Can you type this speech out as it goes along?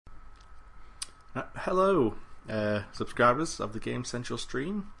Hello, subscribers of the Game Central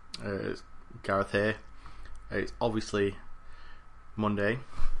stream. It's Gareth here. It's obviously Monday.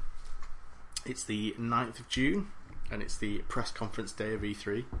 It's the 9th of June, and it's the press conference day of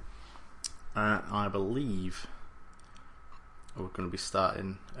E3. I believe we're going to be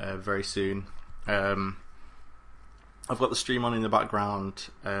starting very soon. I've got the stream on in the background,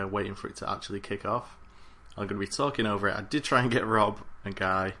 waiting for it to actually kick off. I'm going to be talking over it. I did try and get Rob and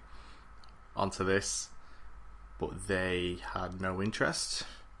Guy onto this, but they had no interest,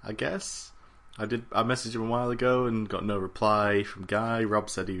 I guess. I messaged him a while ago and got no reply from Guy. Rob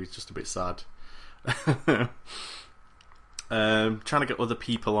said he was just a bit sad. Trying to get other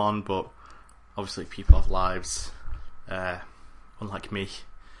people on, but obviously people have lives, unlike me.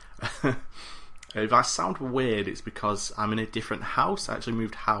 If I sound weird, it's because I'm in a different house. I actually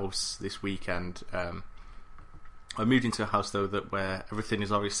moved house this weekend. I moved into a house though where everything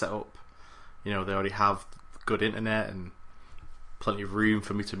is already set up. You know, they already have good internet and plenty of room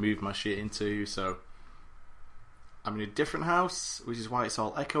for me to move my shit into, so I'm in a different house, which is why it's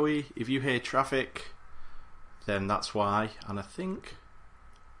all echoey. If you hear traffic, then that's why. And I think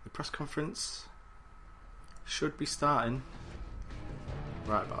the press conference should be starting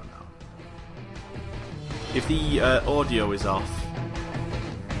right about now. If the audio is off,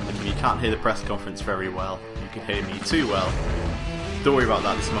 and you can't hear the press conference very well, you can hear me too well, don't worry about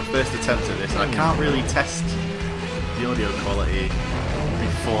that. This is my first attempt at this. I can't really test the audio quality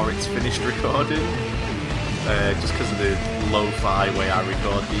before it's finished recording, just because of the lo-fi way I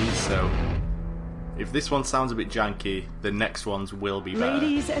record these. So if this one sounds a bit janky, the next ones will be better.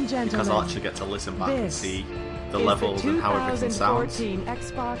 Ladies and gentlemen, because I'll actually get to listen back and see the levels and how everything sounds.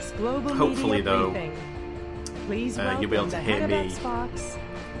 Xbox Global Hopefully, Media though, Please you'll be able to hear me. Xbox,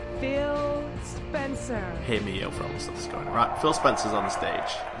 Phil Spencer. Hear me over all the stuff that's going on. Right, Phil Spencer's on the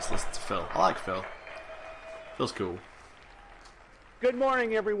stage. Let's listen to Phil. I like Phil. Phil's cool. Good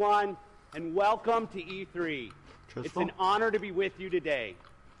morning, everyone, and welcome to E3. It's an honor to be with you today.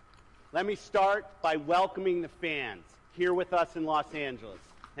 Let me start by welcoming the fans here with us in Los Angeles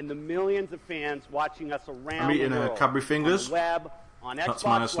and the millions of fans watching us around I'm eating the world, Cadbury Fingers. on the web, on That's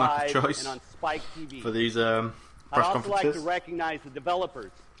Xbox my snack Live, of choice and on Spike TV. for these I'd press also like conferences. to recognize the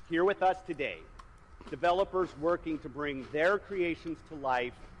developers here with us today. Developers working to bring their creations to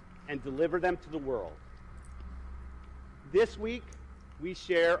life and deliver them to the world. This week, we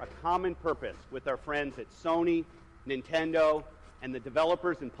share a common purpose with our friends at Sony, Nintendo, and the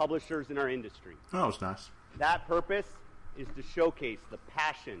developers and publishers in our industry. Oh, that was nice. That purpose is to showcase the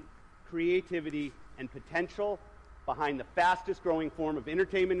passion, creativity, and potential behind the fastest growing form of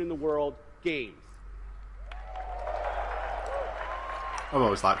entertainment in the world, games. I've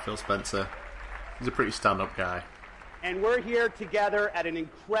always liked Phil Spencer. He's a pretty stand-up guy. And we're here together at an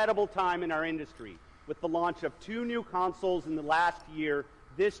incredible time in our industry. With the launch of 2 new consoles in the last year,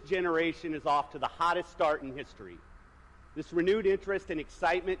 this generation is off to the hottest start in history. This renewed interest and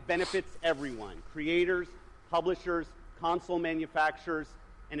excitement benefits everyone: creators, publishers, console manufacturers,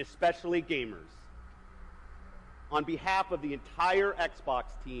 and especially gamers. On behalf of the entire Xbox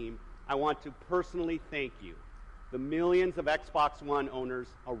team, I want to personally thank you, the millions of Xbox One owners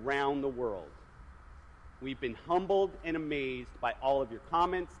around the world. We've been humbled and amazed by all of your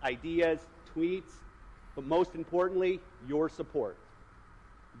comments, ideas, tweets, but most importantly, your support.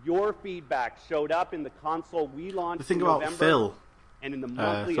 Your feedback showed up in the console we launched The thing in about November, Phil, and in the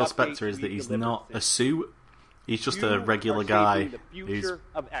monthly Phil updates Spencer, is that we've he's delivered not a since. suit. He's just You a regular are guy. shaping the future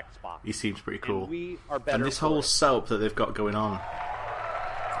of Xbox. He seems pretty And cool. we are better And this for whole it. setup that they've got going on,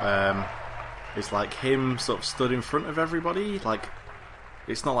 it's like him sort of stood in front of everybody. Like,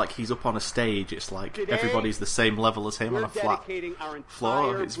 it's not like he's up on a stage. It's like Today, everybody's the same level as him on We're a flat dedicating our floor.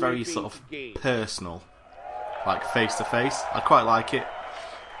 entire It's very briefing sort of to games. personal, like face to face. I quite like it.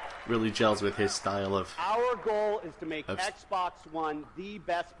 Really gels with his style of. Our goal is to make Of- Xbox One the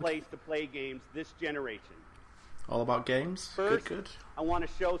best place to play games this generation. All about games. First, Good. I want to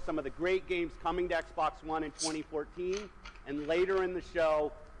show some of the great games coming to Xbox One in 2014, and later in the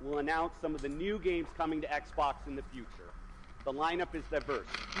show, we'll announce some of the new games coming to Xbox in the future. The lineup is diverse,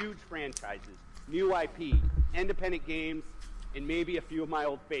 huge franchises, new IP, independent games, and maybe a few of my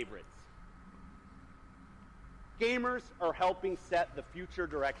old favorites. Gamers are helping set the future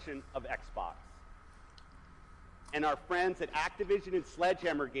direction of Xbox. And our friends at Activision and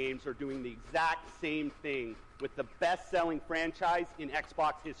Sledgehammer Games are doing the exact same thing with the best-selling franchise in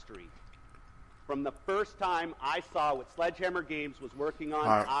Xbox history. From the first time I saw what Sledgehammer Games was working on,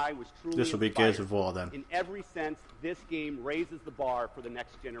 Alright. I was truly This will be inspired. Gears of War then. In every sense, this game raises the bar for the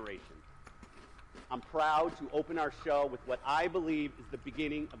next generation. I'm proud to open our show with what I believe is the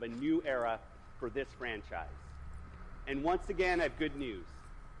beginning of a new era for this franchise. And once again, I have good news.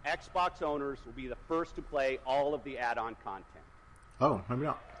 Xbox owners will be the first to play all of the add-on content. Oh, maybe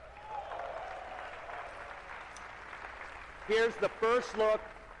not. Here's the first look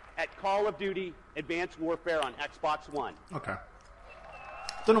at Call of Duty Advanced Warfare on Xbox One. Okay.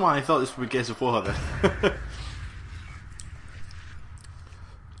 Don't know why I thought this would be Gears of War then.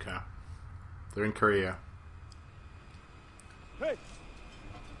 Okay. They're in Korea. Hey!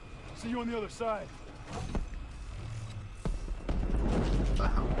 See you on the other side. What the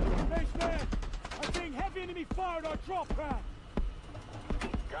hell? Spaceman! I'm seeing heavy enemy fire at our drop pad!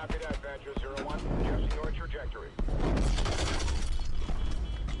 Copy that, Badger 01. Adjusting your trajectory.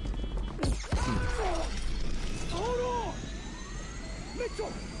 Hold on!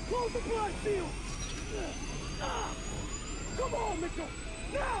 Mitchell! Close the blast field! Come on, Mitchell!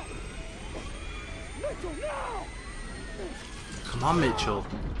 Now! Mitchell, now! Come on, Mitchell.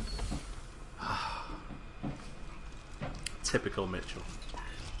 Typical Mitchell.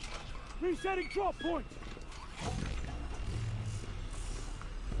 Resetting drop point!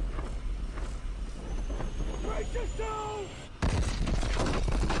 Break yourself!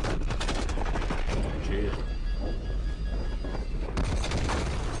 Jeez.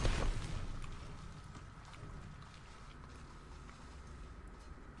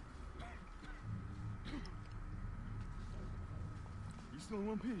 You still in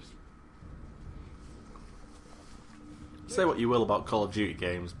one piece? Say what you will about Call of Duty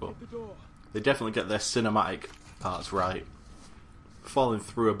games, but The door. they definitely get their cinematic parts right. Falling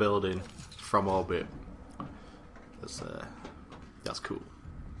through a building from orbit. That's cool.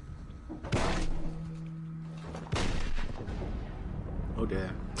 Oh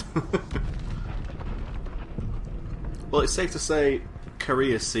dear. Well, it's safe to say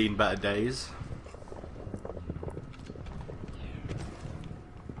Korea's seen better days.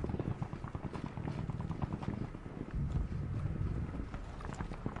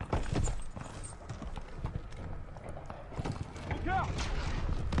 Look out!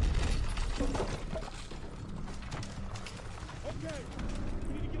 Okay,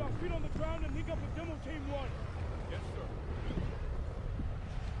 we need to get our feet on the ground and link up with Demo Team 1. Yes, sir.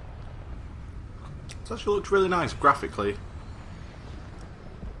 It actually looks really nice graphically.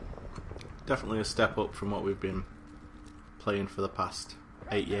 Definitely a step up from what we've been playing for the past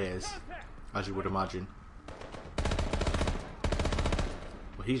 8 years, as you would imagine.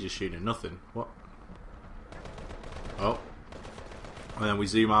 Well, he's just shooting nothing. What? Oh. And then we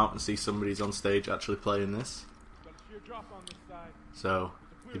zoom out and see somebody's on stage actually playing this. Got a sheer drop on this side. So,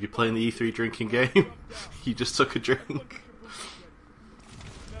 if you're playing the E3 drinking game, you just took a drink.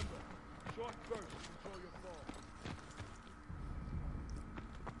 Remember, short bursts control your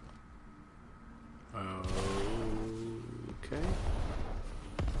fall. Okay.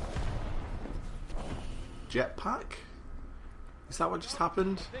 Jetpack? Is that what just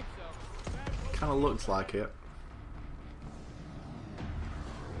happened? Kind of looks like it.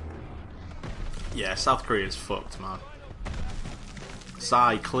 Yeah, South Korea's fucked, man.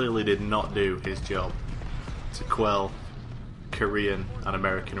 Psy clearly did not do his job to quell Korean and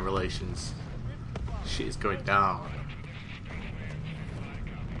American relations. Shit is going down.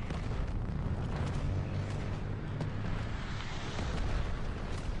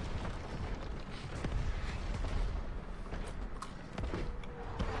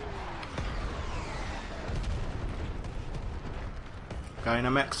 Guy in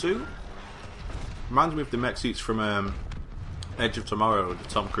a mech suit? Reminds me of the mech suits from Edge of Tomorrow, the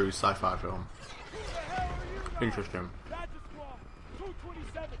Tom Cruise sci-fi film. Interesting. Badger Squad,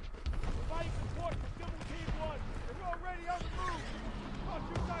 227. Providing support for Demo Team 1. And we're already on the move. Cross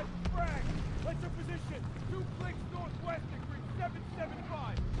your side frag. Let's your position. 2 clicks northwest at grid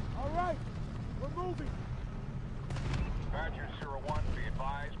 775. All right, we're moving. Badger 01, be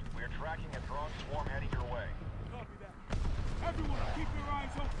advised. We are tracking a drone swarm heading your way. Copy that. Everyone, keep your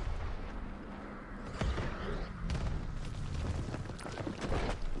eyes open.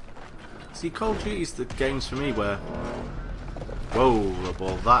 See, Call of Duty is the games for me where... Whoa,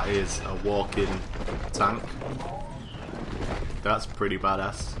 well that is a walking tank. That's pretty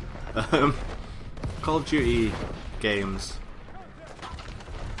badass. Call of Duty games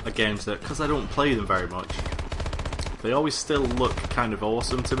are games that, because I don't play them very much, they always still look kind of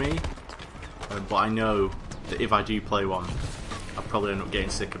awesome to me, but I know that if I do play one, I'll probably end up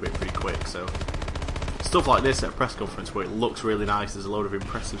getting sick of it pretty quick, so... Stuff like this at a press conference where it looks really nice, there's a load of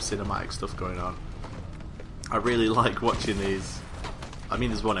impressive cinematic stuff going on. I really like watching these. I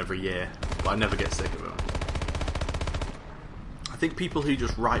mean, there's one every year, but I never get sick of them. I think people who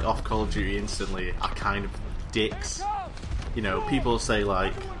just write off Call of Duty instantly are kind of dicks. you know, people say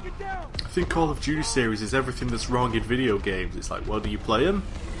like, I think Call of Duty series is everything that's wrong in video games. It's like, well, do you play them?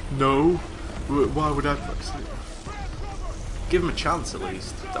 No. Why would I play? Give them a chance at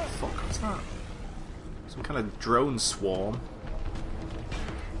least. What the fuck was that? Some kind of drone swarm.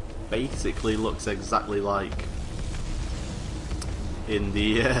 Basically looks exactly like in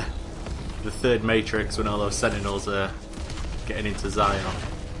the third Matrix when all those Sentinels are getting into Zion.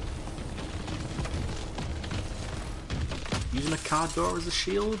 Using a car door as a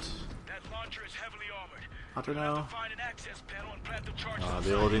shield? That launcher is heavily armored. I don't know. Find an access panel and plant the charges. Oh,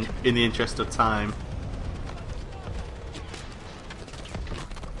 the old in the interest of time.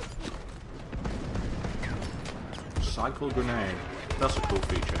 Cycle grenade. That's a cool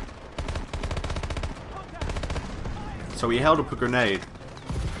feature. So he held up a grenade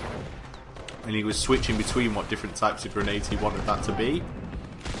and he was switching between what different types of grenades he wanted that to be.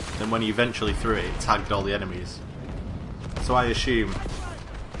 Then when he eventually threw it, it tagged all the enemies. So I assume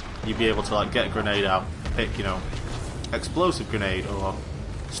you'd be able to like get a grenade out, pick, you know, explosive grenade or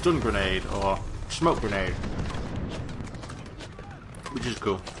stun grenade or smoke grenade, which is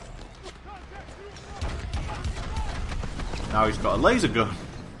cool. Now he's got a laser gun.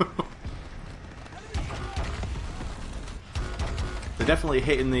 They're definitely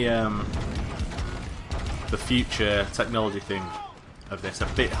hitting the future technology thing of this a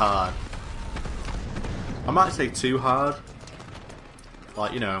bit hard. I might say too hard.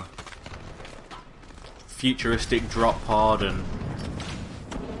 Like, you know, futuristic drop pod and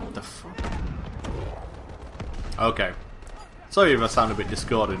the fuck. Okay. Sorry if I sound a bit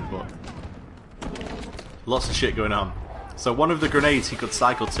discordant, but lots of shit going on. So one of the grenades he could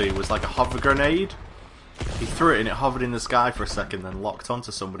cycle to was like a hover grenade. He threw it and it hovered in the sky for a second, then locked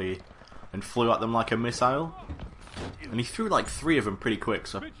onto somebody and flew at them like a missile. And he threw like 3 of them pretty quick,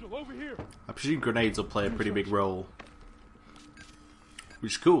 so Mitchell, over here. I presume grenades will play a pretty big role.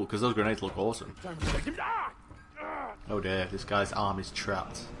 Which is cool, because those grenades look awesome. Oh dear, this guy's arm is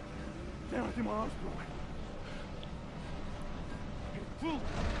trapped. Damn, I think my arm's blowing.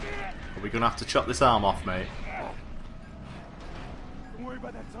 Are we going to have to chop this arm off, mate? Don't worry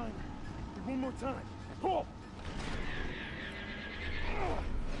about that timer. One more time. Pull.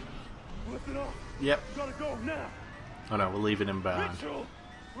 Lift it off. Yep. You gotta go now. Oh no, we're leaving him behind. Mitchell,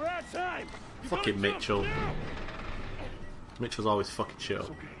 we're out of time. You Fucking gotta jump Mitchell. now. Mitchell's always fucking chill. It's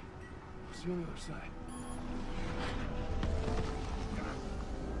okay. I'll see you on the other side.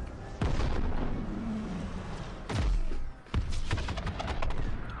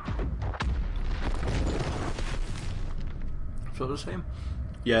 Feel the same?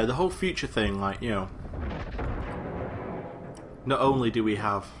 Yeah, the whole future thing, like, you know, not only do we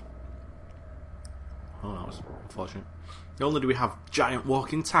have... Oh, that was unfortunate. Not only do we have giant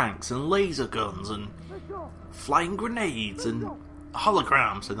walking tanks and laser guns and flying grenades and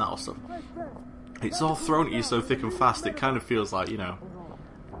holograms and that all stuff. It's all thrown at you so thick and fast, it kind of feels like, you know,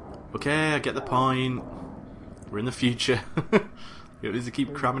 okay, I get the point. We're in the future. You don't need to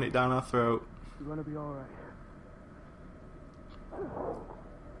keep cramming it down our throat. You're gonna be alright.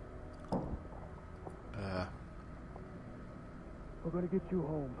 We're gonna get you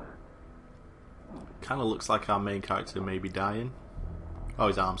home. Kind of looks like our main character may be dying. Oh,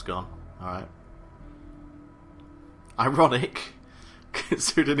 his arm's gone. Alright. Ironic,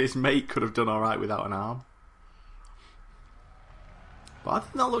 considering his mate could have done alright without an arm. But I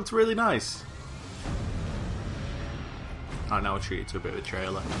think that looked really nice. Alright, now we'll treat it to a bit of a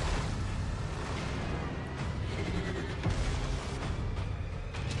trailer.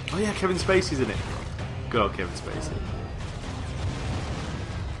 Oh yeah, Kevin Spacey's in it. Go, Kevin Spacey.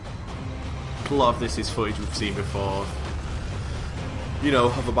 A lot of this is footage we've seen before. You know,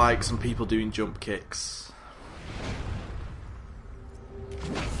 hover bikes and people doing jump kicks.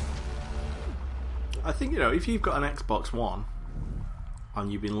 I think, you know, if you've got an Xbox One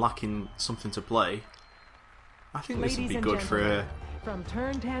and you've been lacking something to play, I think this would be good for a From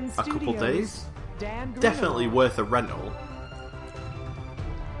Turn 10 couple Studios, days. Dan Definitely Greenaway. worth a rental.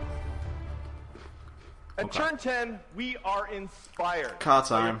 At Okay. Turn 10, we are inspired Car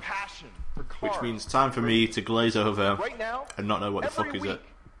by your time. passion for cars. Which means time for me to glaze over Right now, and not know what the every fuck is week, it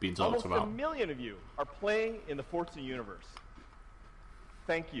being talked almost about. 1 million of you are playing in the Forza universe.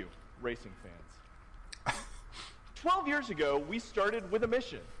 Thank you, racing fans. 12 years ago, we started with a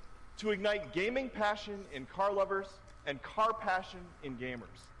mission to ignite gaming passion in car lovers and car passion in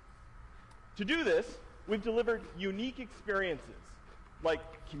gamers. To do this, we've delivered unique experiences like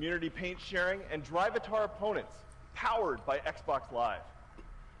community paint sharing and Drivatar opponents powered by Xbox Live.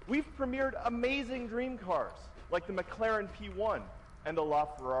 We've premiered amazing dream cars like the McLaren P1 and the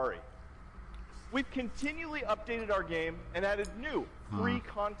LaFerrari. we've continually updated our game and added new, free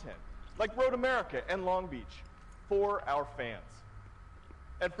content, like Road America and Long Beach, for our fans.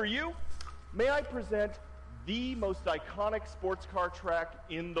 And for you, may I present the most iconic sports car track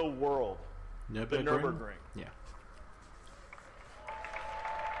in the world, the Nürburgring. Yeah.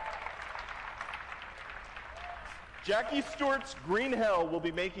 Jackie Stewart's Green Hell will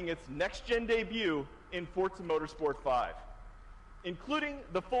be making its next-gen debut in Forza Motorsport 5. Including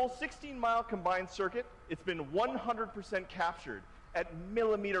the full 16-mile combined circuit, it's been 100% captured at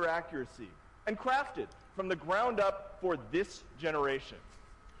millimeter accuracy and crafted from the ground up for this generation.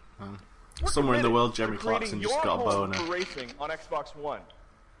 We're Somewhere in the committed world, to Jeremy Clarkson creating just your got a home boner. for racing on Xbox One.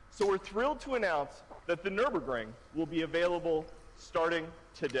 So we're thrilled to announce that the Nürburgring will be available starting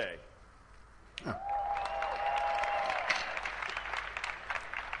today.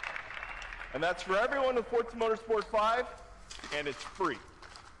 And that's for everyone with Forza Motorsport 5, and it's free.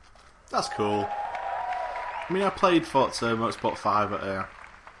 That's cool. I mean, I played Forza Motorsport 5 at a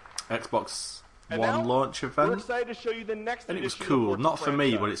Xbox And One now, launch we're event, excited to show you the next and it was edition of cool. Forza Not for me,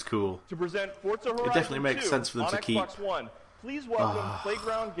 franchise. but it's cool. To present Forza Horizon definitely makes 2 sense for them on to keep- Xbox One, please welcome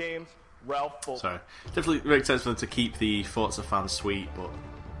Playground Games' Ralph Fulton. Sorry. Definitely makes sense for them to keep the Forza fans sweet, but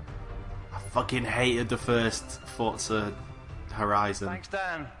I fucking hated the first Forza Horizon. Thanks,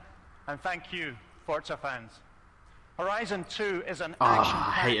 Dan. And thank you, Forza fans. Horizon 2 is an I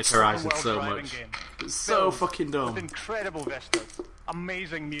action-packed hated Horizon open-world so driving much. game. It's so Filled fucking dumb. with incredible vistas,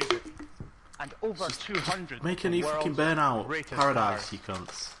 amazing music, and over 200 Make a of new the fucking world's Burnout greatest Paradise, cars, you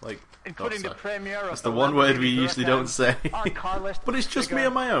cunts. Like, including the sorry. premiere of That's the one word we Lamborghini usually Huracan. don't say. Our car list But it's is just me bigger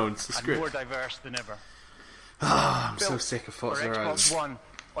on my own. It's a and more script. diverse than ever. I'm so Built sick of for Forza Xbox Horizon. One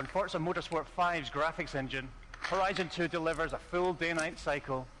on Forza Motorsport 5's graphics engine, Horizon 2 delivers a full day-night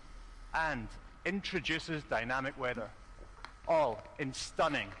cycle and introduces dynamic weather, all in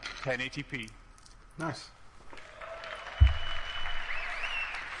stunning 1080p. Nice.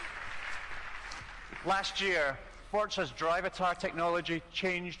 Last year, Forza's Drivatar technology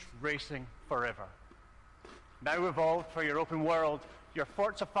changed racing forever. Now evolved for your open world, your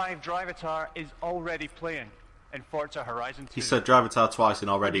Forza 5 Drivatar is already playing in Forza Horizon 2. He said Drivatar twice and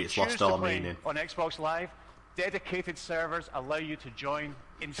already When it's you lost choose to all play meaning. On Xbox Live, dedicated servers allow you to join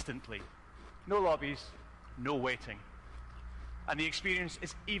instantly. No lobbies, no waiting. And the experience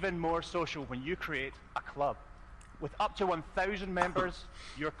is even more social when you create a club. With up to 1,000 members,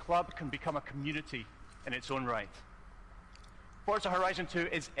 your club can become a community in its own right. Forza Horizon 2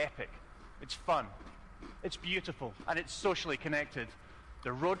 is epic. It's fun. It's beautiful, and it's socially connected.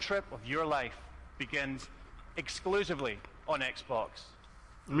 The road trip of your life begins exclusively on Xbox.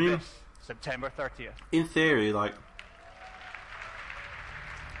 I mean, This September 30th. in theory, like,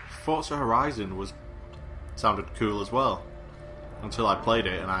 Forza Horizon sounded cool as well. Until I played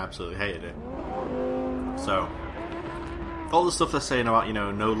it and I absolutely hated it. So, all the stuff they're saying about,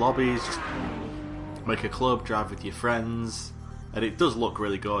 no lobbies, just make a club, drive with your friends, and it does look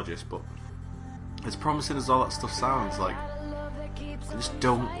really gorgeous, but as promising as all that stuff sounds, like, I just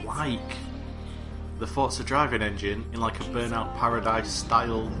don't like the Forza driving engine in like a Burnout Paradise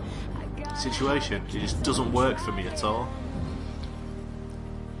style situation. It just doesn't work for me at all.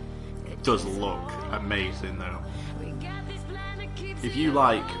 It does look amazing though. If you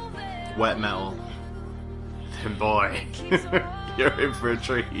like wet metal, then boy, you're in for a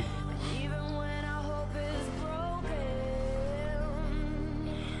treat.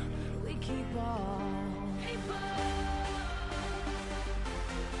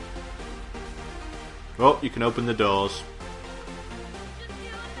 Oh, you can open the doors.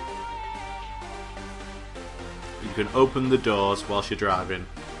 You can open the doors whilst you're driving.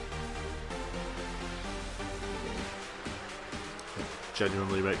 It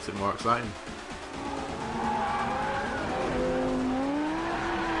genuinely makes it more exciting.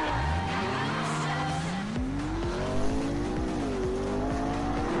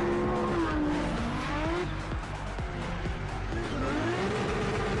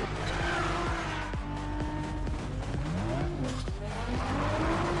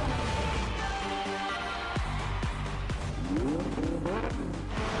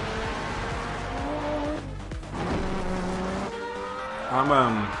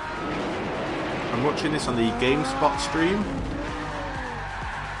 I'm watching this on the GameSpot stream,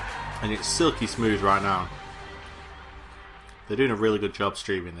 and it's silky smooth right now. They're doing a really good job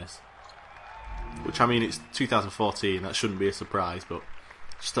streaming this. Which, I mean, it's 2014, that shouldn't be a surprise, but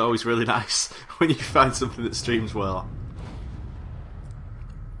it's just always really nice when you find something that streams well.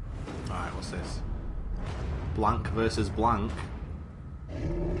 Alright, what's this? Blank versus Blank.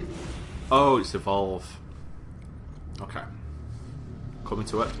 Oh, it's Evolve. Okay. Coming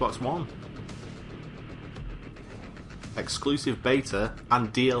to Xbox One. exclusive beta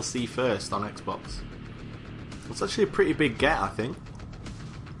and DLC first on Xbox. It's actually a pretty big get, I think.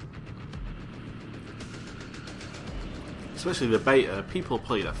 Especially the beta. People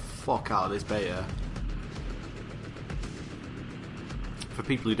play the fuck out of this beta. For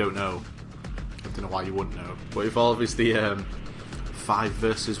people who don't know, I don't know why you wouldn't know, but Evolve is the 5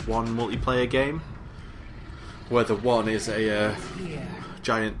 versus 1 multiplayer game, where the one is a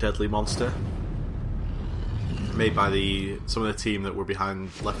giant deadly monster made by some of the team that were behind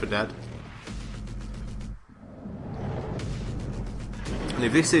Left 4 Dead. And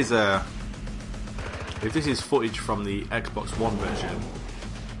if this is footage from the Xbox One version,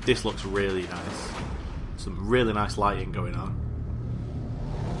 this looks really nice. Some really nice lighting going on.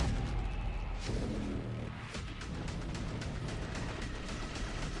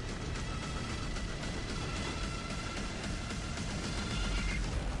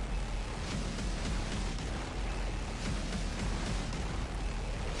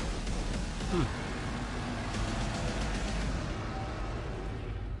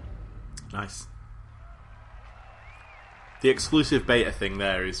 Nice. The exclusive beta thing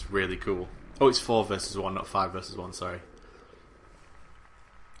there is really cool. Oh, it's 4 versus 1, not 5 versus 1, sorry.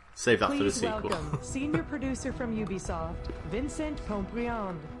 Save that for the Please sequel. welcome senior producer from Ubisoft, Vincent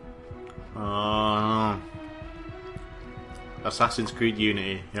Pompriand. Assassin's Creed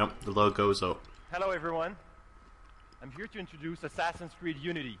Unity. Yep, the logo's up. Hello, everyone. I'm here to introduce Assassin's Creed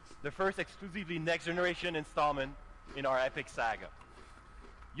Unity, the first exclusively next-generation installment in our epic saga.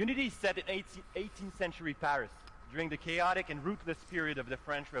 Unity is set in 18th century Paris, during the chaotic and ruthless period of the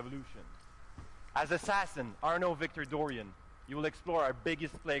French Revolution. As assassin Arnaud Victor Dorian, you will explore our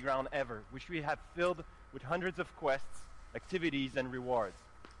biggest playground ever, which we have filled with hundreds of quests, activities, and rewards.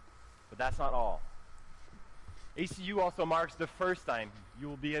 But that's not all. ACU also marks the first time you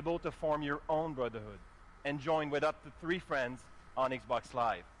will be able to form your own brotherhood and join with up to 3 friends on Xbox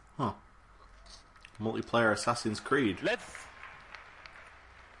Live. Huh. Multiplayer Assassin's Creed.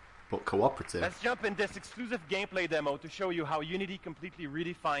 But cooperative. Let's jump in this exclusive gameplay demo to show you how Unity completely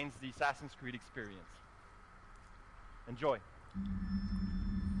redefines the Assassin's Creed experience. Enjoy.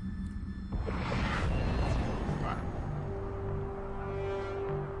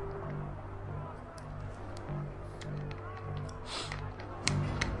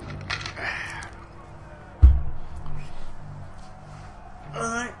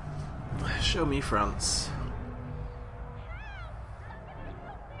 Alright. Show me France.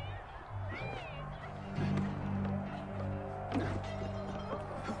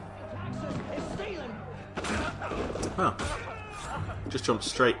 Huh. Just jumped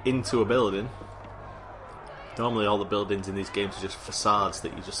straight into a building. Normally all the buildings in these games are just facades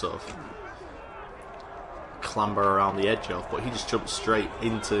that you just sort of clamber around the edge of, but he just jumped straight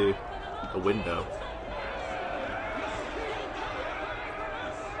into a window.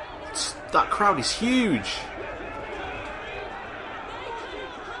 That crowd is huge!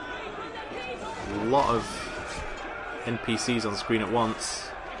 A lot of NPCs on screen at once.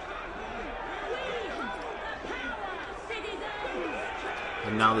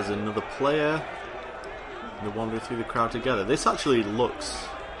 And now there's another player. And they're wandering through the crowd together. This actually looks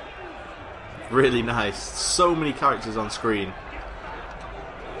really nice. So many characters on screen.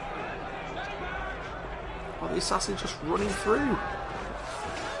 Oh, the assassin's just running through.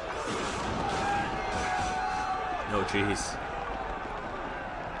 Oh jeez.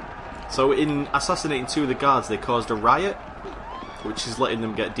 So in assassinating 2 of the guards, they caused a riot, which is letting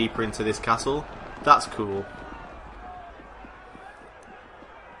them get deeper into this castle. That's cool.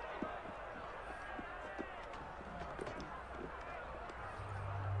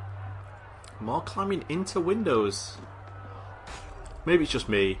 More climbing into windows. Maybe it's just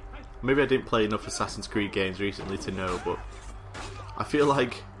me. Maybe I didn't play enough Assassin's Creed games recently to know, but I feel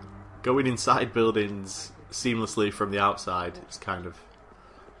like going inside buildings seamlessly from the outside is kind of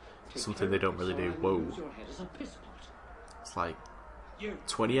something they don't really do. Whoa. It's like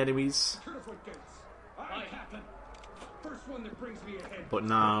 20 enemies. But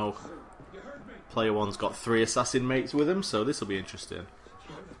now player 1's got 3 assassin mates with him, so this will be interesting.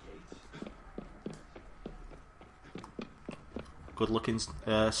 Good looking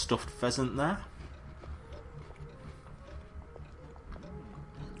stuffed pheasant there.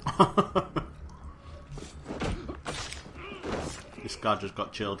 This guy just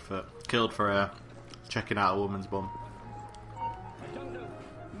got killed for checking out a woman's bum.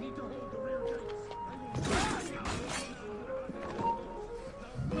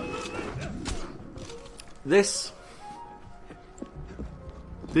 This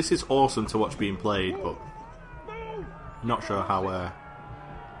is awesome to watch being played, but not sure how up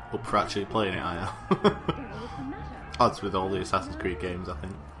for actually playing it I am. As with all the Assassin's Creed games, I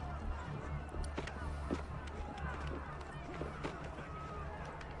think.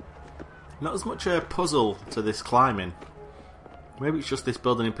 Not as much a puzzle to this climbing. Maybe it's just this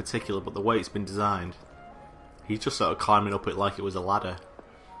building in particular, but the way it's been designed. He's just sort of climbing up it like it was a ladder.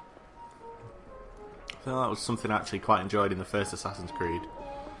 I feel that was something I actually quite enjoyed in the first Assassin's Creed.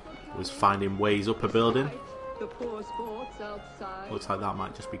 Was finding ways up a building. The poor sports outside. Looks like that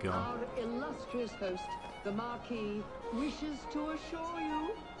might just be gone. Our illustrious host, the Marquis, wishes to assure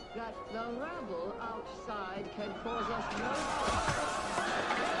you that the rabble outside can cause us no.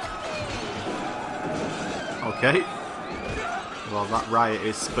 Okay. Well, that riot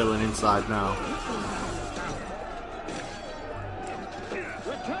is spilling inside now.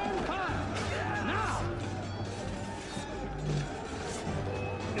 Return fire now.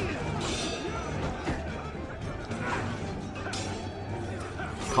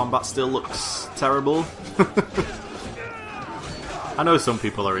 Combat still looks terrible. I know some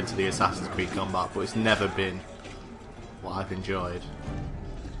people are into the Assassin's Creed combat, but it's never been what I've enjoyed.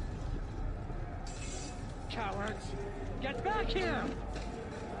 Cowards, get back here!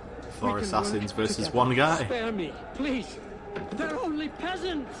 4 assassins versus 1 guy. Spare me, please. They're only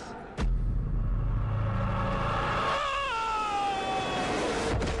peasants.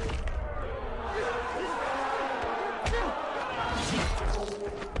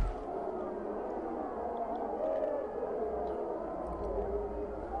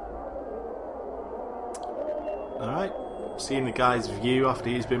 Alright, seeing the guy's view after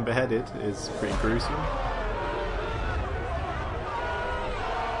he's been beheaded is pretty gruesome.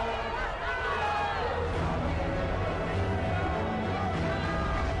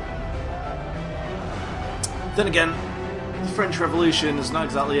 Then again, the French Revolution is not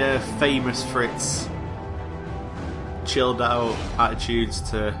exactly famous for its chilled out attitudes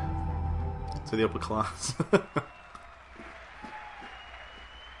to the upper class.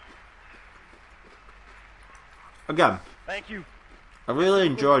 Again, Thank you. I really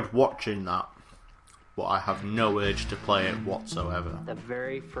enjoyed watching that, but I have no urge to play it whatsoever. The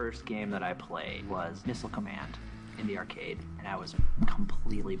very first game that I played was Missile Command in the arcade, and I was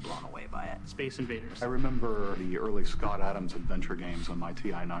completely blown away by it. Space Invaders. I remember the early Scott Adams adventure games on my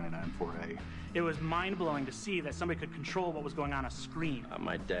TI-99-4A. It was mind-blowing to see that somebody could control what was going on a screen.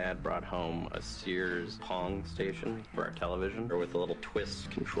 My dad brought home a Sears Pong station for our television with a little twist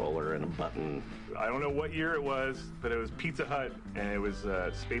controller and a button. I don't know what year it was, but it was Pizza Hut and it was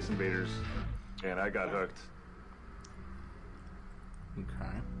Space Invaders, and I got hooked.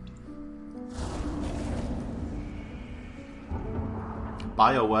 Okay.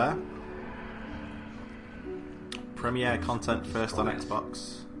 BioWare. Premiere content first on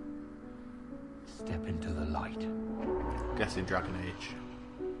Xbox. Step into the light. Guessing Dragon Age.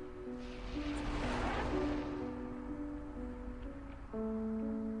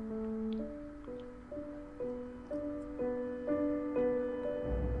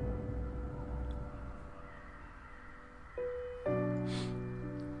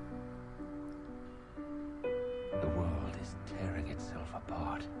 The world is tearing itself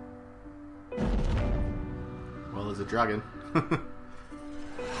apart. Well, there's a dragon.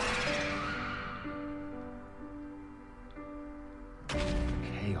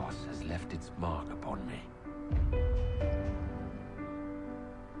 Chaos has left its mark upon me.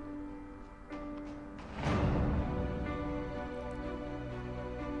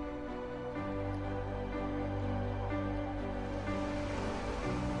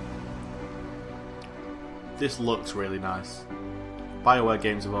 This looks really nice. BioWare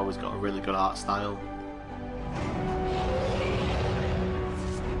games have always got a really good art style.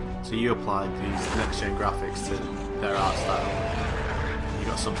 So you applied these next-gen graphics to their art style. You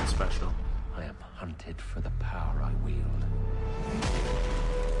got something special. I am hunted for the power I wield.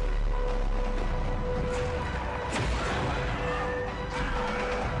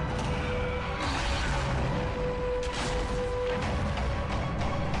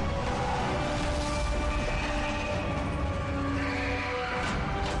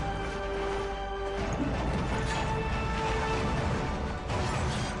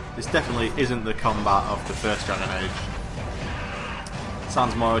 This definitely isn't the combat of the first Dragon Age.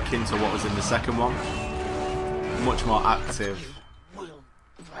 Sounds more akin to what was in the second one. Much more active. Will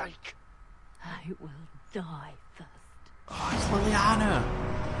break. I will die first. Oh, it's Liliana!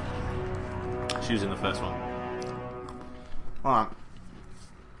 She was in the first one. Alright.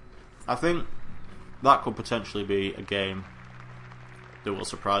 I think that could potentially be a game that will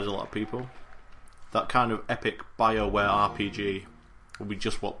surprise a lot of people. That kind of epic BioWare RPG will be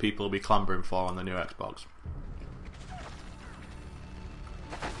just what people will be clambering for on the new Xbox.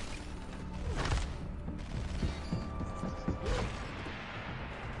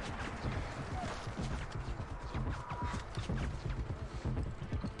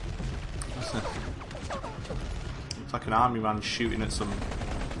 Looks like an army man shooting at some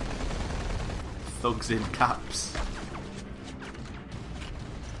thugs in caps.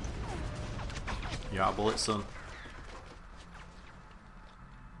 You're out of bullets, son.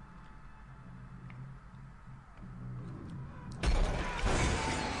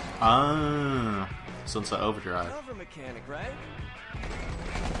 Ah, Sunset Overdrive. Cover mechanic, right?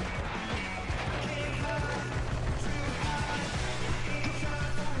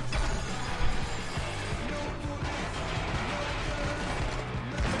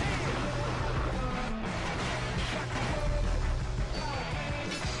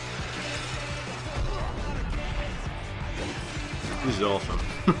 This is awesome.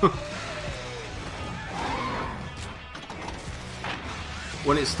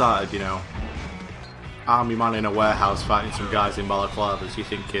 When it started, you know, army man in a warehouse fighting some guys in balaclavas, you're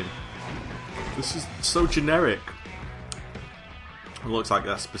thinking, this is so generic. It looks like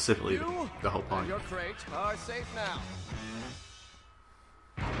that's specifically the whole point. Your crates are safe now.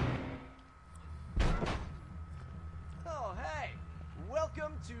 Oh, hey!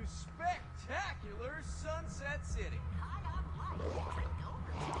 Welcome to spectacular Sunset City.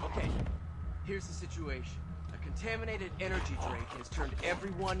 Okay, here's the situation. A contaminated energy drink has turned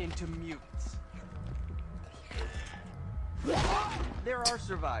everyone into mutants. There are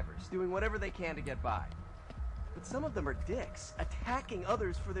survivors doing whatever they can to get by. But some of them are dicks, attacking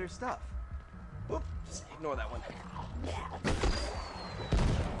others for their stuff. Whoop, just ignore that one.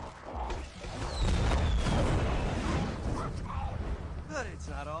 But it's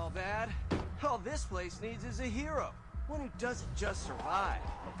not all bad. All this place needs is a hero. One who doesn't just survive,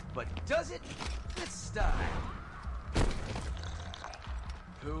 but does it with style.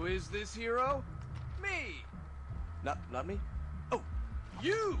 Who is this hero? Me! Not me? Oh,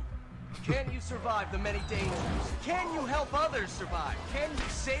 you! Can you survive the many dangers? Can you help others survive? Can you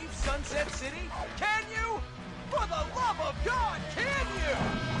save Sunset City? Can you? For the love of God, can you?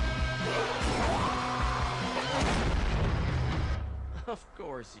 Of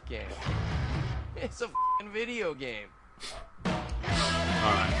course you can. It's a f***ing video game.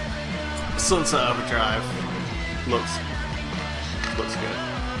 Alright. Sunset Overdrive. Looks good.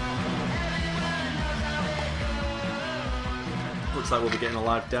 Looks like we'll be getting a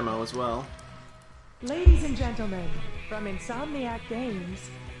live demo as well. Ladies and gentlemen, from Insomniac Games,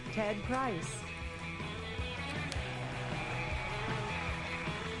 Ted Price.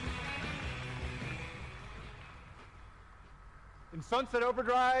 In Sunset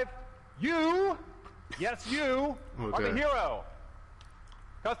Overdrive, you, yes you, are the hero.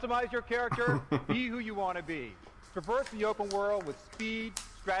 Customize your character, be who you want to be. Traverse the open world with speed,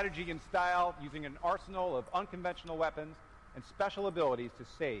 strategy, and style using an arsenal of unconventional weapons and special abilities to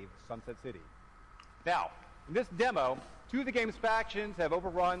save Sunset City. Now, in this demo, 2 of the game's factions have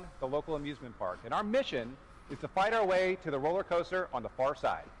overrun the local amusement park, and our mission is to fight our way to the roller coaster on the far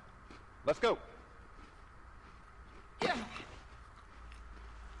side. Let's go. Yeah.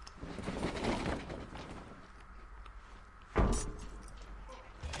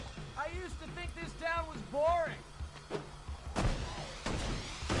 I used to think this town was boring.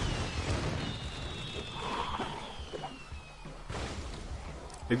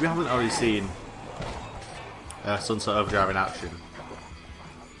 If you haven't already seen Sunset Overdrive in action,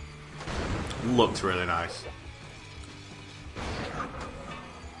 looks really nice.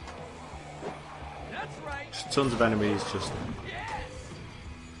 That's right. Just tons of enemies just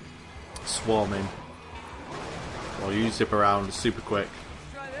swarming while you zip around super quick.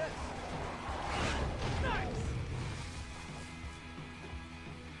 Try this.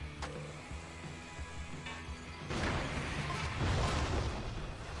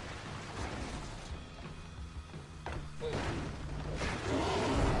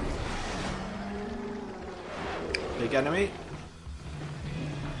 Big enemy.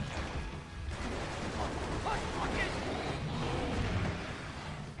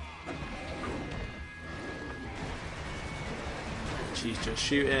 She's just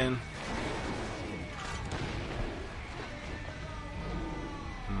shooting.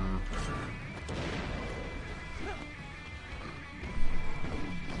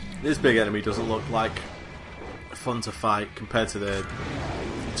 This big enemy doesn't look like fun to fight compared to the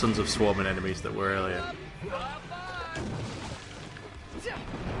tons of swarming enemies that were earlier.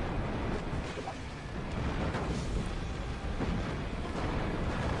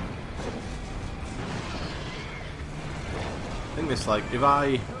 I think this, like, if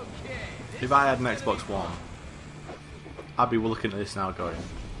I had an Xbox One, I'd be looking at this now going,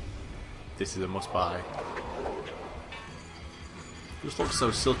 this is a must buy. Just looks so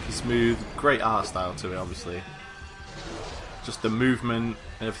silky smooth, great art style to it obviously. Just the movement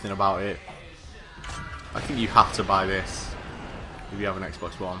and everything about it I think you have to buy this if you have an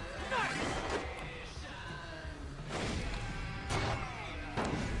Xbox One.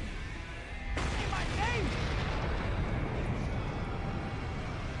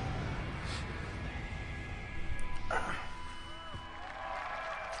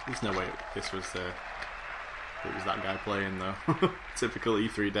 There's no way this was it was that guy playing though. Typical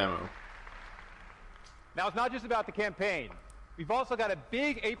E3 demo. Now, it's not just about the campaign. We've also got a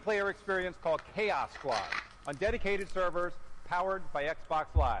big 8-player experience called Chaos Squad on dedicated servers powered by Xbox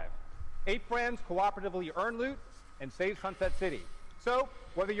Live. 8 friends cooperatively earn loot and save Sunset City. So,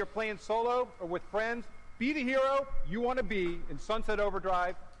 whether you're playing solo or with friends, be the hero you want to be in Sunset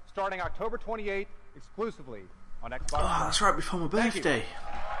Overdrive, starting October 28th, exclusively on Xbox Live. Oh, that's right before my birthday.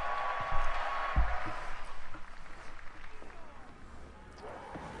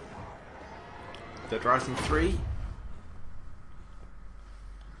 Dead Rising 3.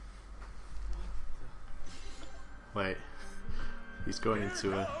 Wait, he's going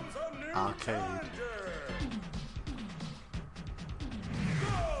into an arcade.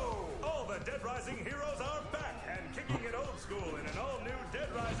 Go! All the Dead Rising heroes are back and kicking it old school in an all-new Dead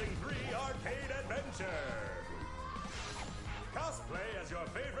Rising 3 arcade adventure. Cosplay as your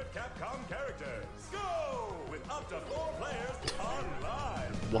favorite Capcom characters. Go! With up to 4 players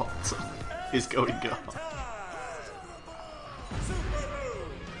online. What is going on? Super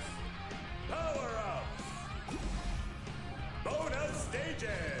moves, power-ups, bonus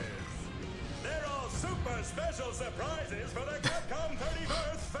stages. They're all super special surprises for the Capcom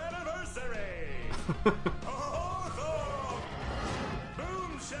 31st anniversary. Oh,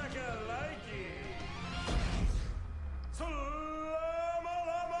 boom shakalike.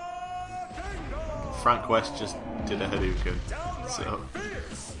 Slammalama Kingdom. Frank West just did a Hadouken, so.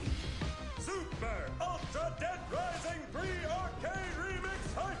 Super Ultra Dead Rising 3 Arcade Remix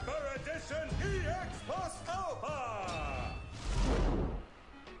Hyper Edition EX Plus Alpha!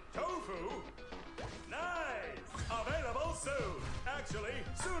 Tofu? Nice! Available soon! Actually,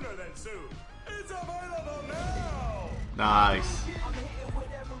 sooner than soon! It's available now! Nice.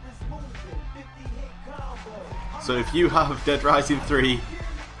 So if you have Dead Rising 3,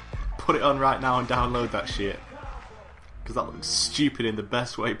 put it on right now and download that shit. Because that looks stupid in the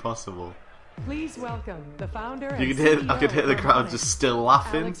best way possible. Please welcome the founder and You can hear, CEO I could hear the of crowd Harmonix, just still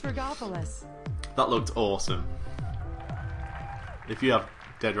laughing. Alex Vergopoulos. That looked awesome. If you have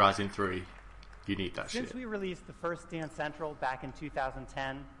Dead Rising 3, you need that Since shit. we released the first Dance Central back in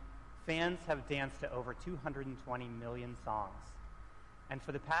 2010, fans have danced to over 220 million songs. And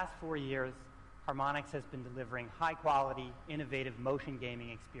for the past 4 years, Harmonix has been delivering high-quality, innovative motion gaming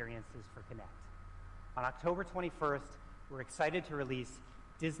experiences for Kinect. On October 21st, we're excited to release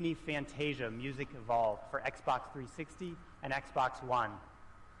Disney Fantasia Music Evolved for Xbox 360 and Xbox One.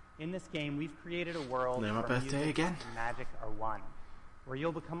 In this game, we've created a world Near my where birthday music again. and magic are one, where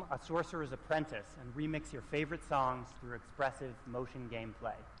you'll become a sorcerer's apprentice and remix your favorite songs through expressive motion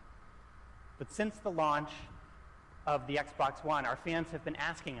gameplay. But since the launch of the Xbox One, our fans have been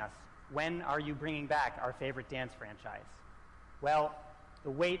asking us, when are you bringing back our favorite dance franchise? Well, the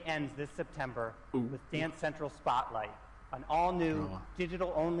wait ends this September with Dance Central Spotlight, an all-new,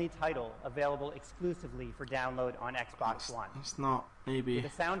 digital-only title available exclusively for download on Xbox One. It's not, maybe. With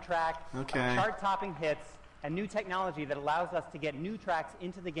a soundtrack, Okay. chart-topping hits, and new technology that allows us to get new tracks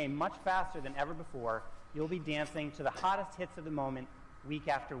into the game much faster than ever before, you'll be dancing to the hottest hits of the moment week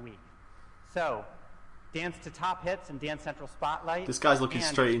after week. So, dance to top hits and Dance Central Spotlight. This guy's looking and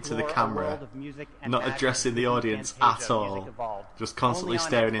straight into the explore a camera, world of music and not magic addressing the with audience Fantasia at all. Music Evolved. Just constantly Only on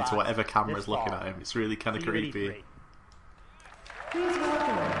staring Xbox into whatever camera's this looking fall. at him. It's really kind of See you at creepy. E3. Please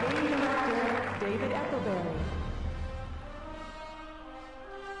welcome game director David Eckelberry.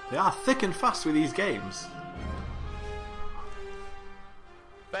 They are thick and fast with these games.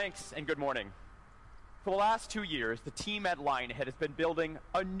 Thanks, and good morning. For the last 2 years, the team at Lionhead has been building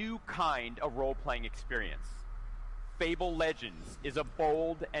a new kind of role-playing experience. Fable Legends is a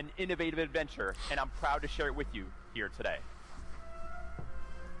bold and innovative adventure, and I'm proud to share it with you here today.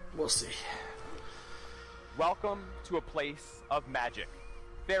 We'll see. Welcome to a place of magic,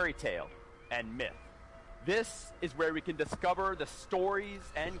 fairy tale, and myth. This is where we can discover the stories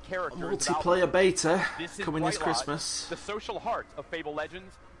and characters of Multiplayer Outlaws. beta This is coming this White Lodge, Christmas. the social heart of Fable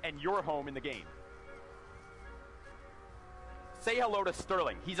Legends, and your home in the game. Say hello to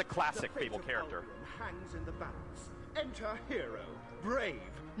Sterling. He's a classic Fable character. Hangs in the balance. Enter hero, brave,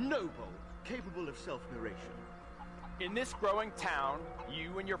 noble, capable of self-narration. In this growing town,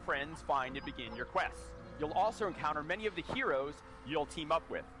 you and your friends find and begin your quests. You'll also encounter many of the heroes you'll team up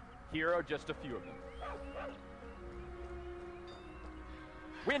with. Here are just a few of them.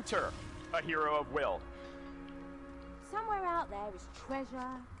 Winter, a hero of will. somewhere out there is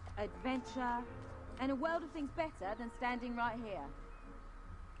treasure, adventure, and a world of things better than standing right here.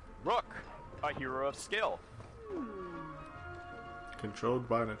 Rook, a hero of skill. Controlled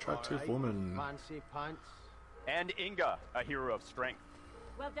by an attractive woman. Fancy pants. And Inga, a hero of strength.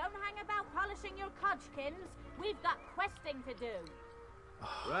 Well, don't hang about polishing your codgkins. We've got questing to do.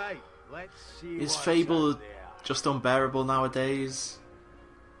 Right, let's see. Is what's Fable out there. just unbearable nowadays?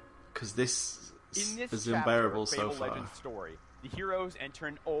 Because this In this is chapter unbearable of so Fable far. Legends story, the heroes enter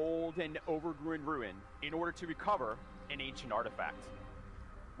an old and overgrown ruin in order to recover an ancient artifact.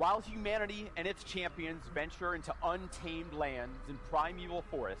 While humanity and its champions venture into untamed lands and primeval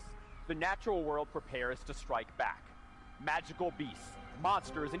forests, the natural world prepares to strike back. Magical beasts,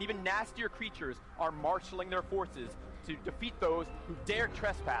 monsters, and even nastier creatures are marshaling their forces to defeat those who dare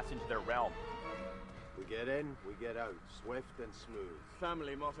trespass into their realm. We get in, we get out, swift and smooth.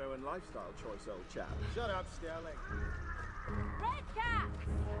 Family motto and lifestyle choice, old chap. Shut up, Sterling. Red Cat!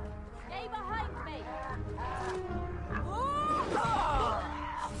 Stay behind me!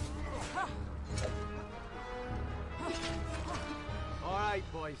 All right,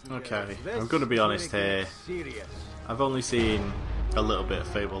 boys and Okay, girls. I'm going to be honest This here. is serious. I've only seen a little bit of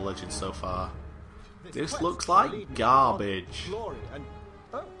Fable Legends so far. This looks like garbage. Glory and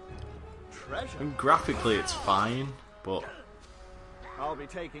treasure. And graphically it's fine, but I'll be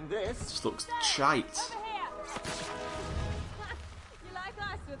taking it this. just looks shite. You like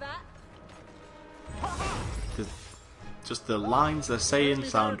us with that? Just the lines they're saying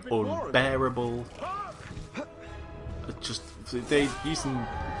sound unbearable. Just they're using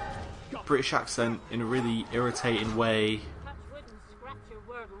British accent in a really irritating way. Touch wood and scratch your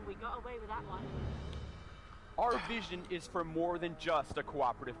wordle. We got away with that one. Our vision is for more than just a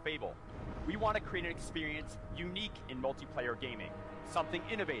cooperative Fable. We want to create an experience unique in multiplayer gaming, something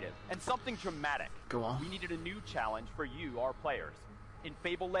innovative, and something dramatic. Go on. We needed a new challenge for you, our players. In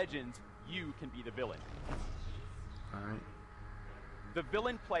Fable Legends, you can be the villain. Alright. The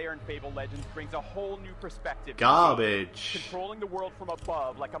villain player in Fable Legends brings a whole new perspective. Garbage. Controlling the world from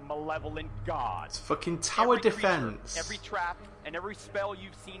above like a malevolent god. It's fucking tower Every creature, defense. every trap, and every spell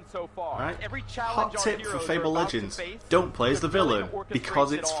you've seen so far. Right. Every challenge Hot our tip for heroes Fable are about to Legends: face, don't play as the villain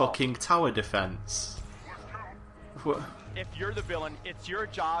because orchestrates it's it all. fucking tower defense. What? If you're the villain, it's your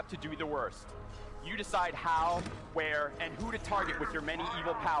job to do the worst. You decide how, where, and who to target with your many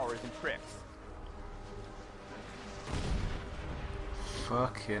evil powers and tricks.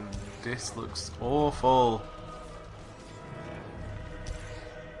 Fucking, this looks awful.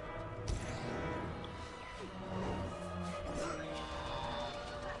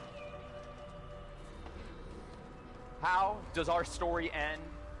 How does our story end?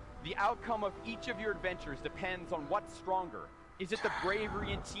 The outcome of each of your adventures depends on what's stronger. Is it the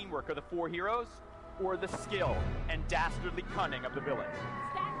bravery and teamwork of the four heroes, or the skill and dastardly cunning of the villain?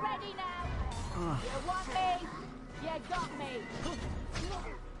 Stand ready now. You want me? You got me.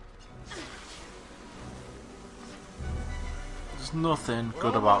 There's nothing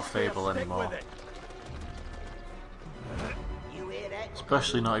good about Fable anymore.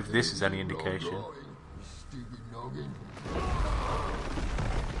 Especially not if this is any indication.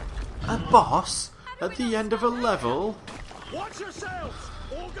 A boss at the end of a level? Watch yourselves!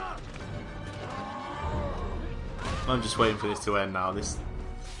 Olga! I'm just waiting for this to end now. This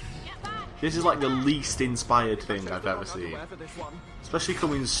is like the least inspired thing I've ever seen. Especially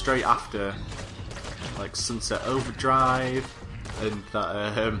coming straight after like Sunset Overdrive and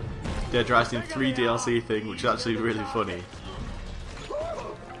that Dead Rising 3 DLC thing, which is actually really funny.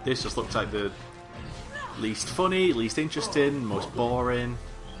 This just looks like the least funny, least interesting, most boring.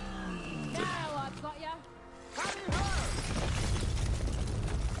 Now I've got ya.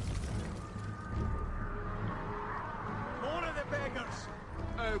 More of the beggars.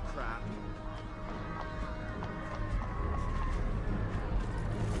 Oh crap.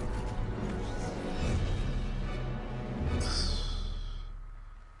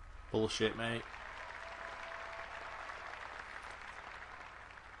 Bullshit, mate.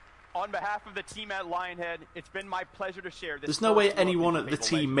 On behalf of the team at Lionhead, it's been my pleasure to share this. There's no way first look anyone into at the Fable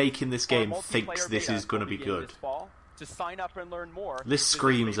team Legends. making this Our game multiplayer thinks this beta is going to will be begin good. this fall. To sign up and learn more, This visit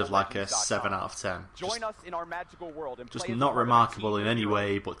screams of like a FableLegends.com. 7 out of 10. Join us in our magical world and Just play as not part of a remarkable team in any hero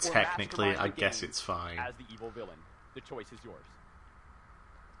way, but or technically mastermind I the guess game it's fine. As the evil villain, the choice is yours.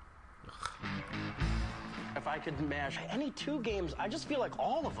 If I could mash any two games, I just feel like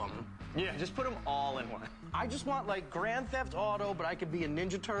all of them. Yeah, just put them all in one. I just want like Grand Theft Auto, but I could be a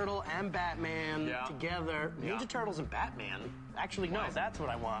Ninja Turtle and Batman together. Yeah. Ninja Turtles and Batman. Actually, no, that's what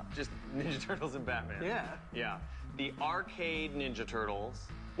I want. Just Ninja Turtles and Batman. Yeah. Yeah. The arcade Ninja Turtles.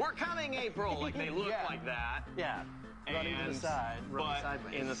 We're coming, April! Like, they look Yeah. like that. Yeah. Running to the side, running but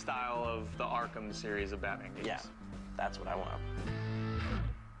sideways. in the style of the Arkham series of Batman games. Yeah, that's what I want.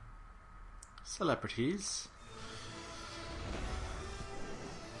 Celebrities.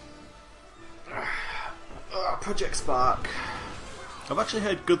 Project Spark. I've actually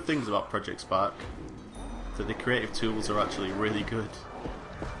heard good things about Project Spark. That the creative tools are actually really good.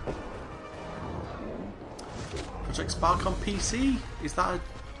 Project Spark on PC? Is that a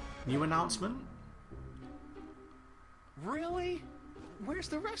new announcement? Really? Where's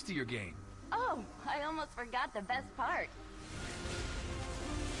the rest of your game? Oh, I almost forgot the best part.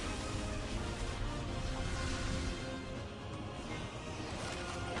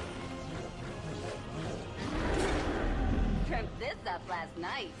 Dreamt this up last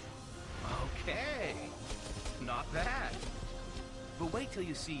night. Okay. Not bad. But wait till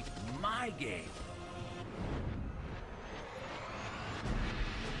you see my game.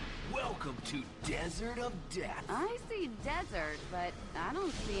 Welcome to Desert of Death. I see desert, but I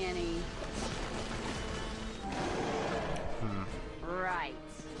don't see any. Right.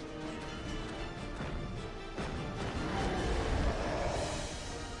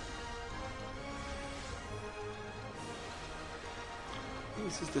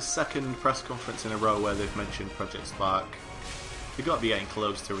 This is the second press conference in a row where they've mentioned Project Spark. They've got to be getting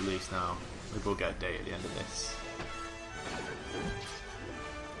close to release now. Maybe we'll get a date at the end of this.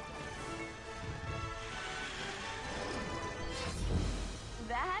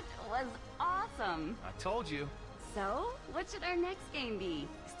 That was awesome. I told you. So, what should our next game be?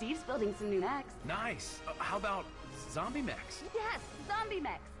 Steve's building some new mechs. Nice. How about zombie mechs? Yes, zombie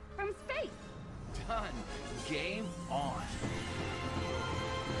mechs from space. Done. Game on.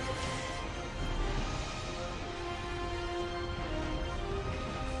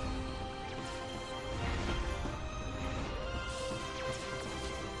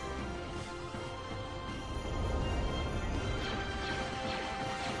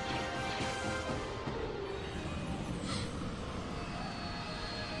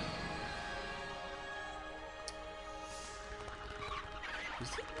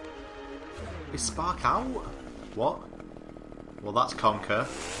 Is Spark out? What? Well, that's Conker.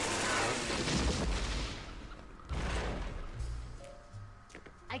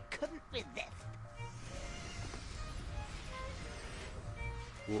 I couldn't resist.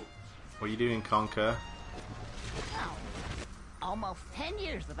 What are you doing, Conker? Oh, almost 10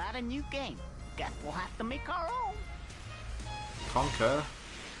 years without a new game. Guess we'll have to make our own. Conker?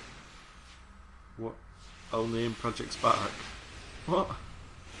 What? Only in Project Spark? What?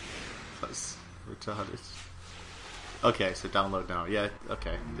 That's retarded. Okay, so download now. Yeah,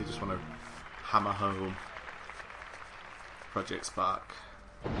 okay. They just want to hammer home Project Spark.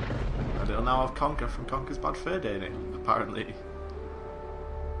 And it'll now have Conker from Conker's Bad Fur Day in it, apparently.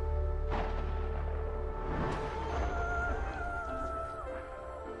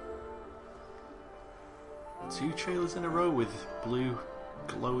 Two trailers in a row with blue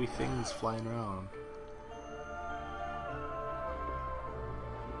glowy things flying around.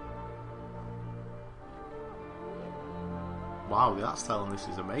 Wow, the art style on this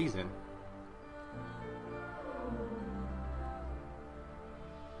is amazing.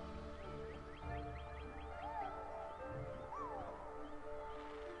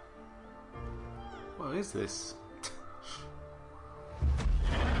 What is this?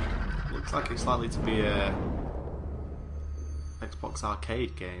 Looks like it's likely to be a Xbox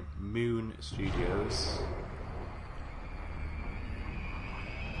arcade game. Moon Studios.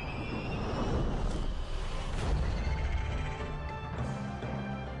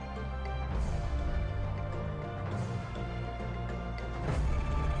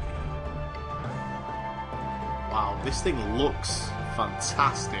 Wow, this thing looks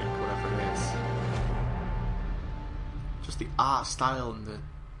fantastic, whatever it is. Just the art style and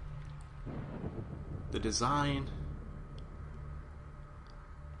the design.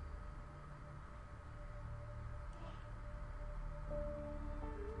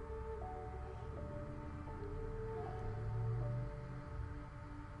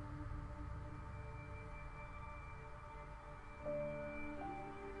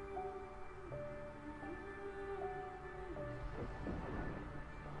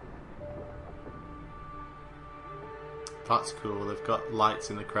 That's cool. They've got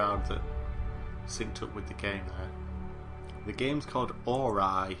lights in the crowd that synced up with the game there. The game's called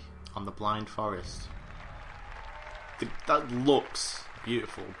Ori on the Blind Forest. That looks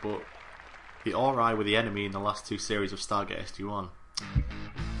beautiful, but the Ori were the enemy in the last two series of Stargate SG-1.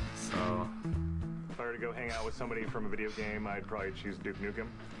 So... if I were to go hang out with somebody from a video game, I'd probably choose Duke Nukem.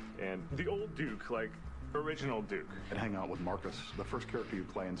 And the old Duke, like original Duke. I'd hang out with Marcus, the first character you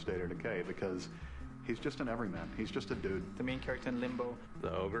play in State of Decay, because He's just an everyman. He's just a dude. The main character in Limbo.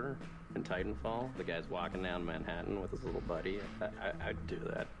 The ogre in Titanfall. The guy's walking down Manhattan with his little buddy. I'd do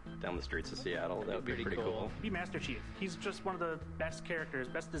that down the streets of Seattle. That would be pretty cool. Be Master Chief. He's just one of the best characters,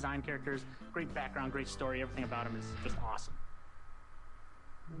 best designed characters. Great background, great story. Everything about him is just awesome.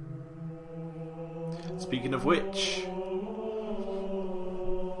 Speaking of which,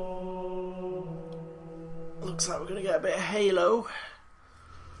 looks like we're going to get a bit of Halo.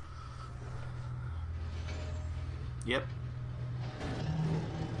 Yep.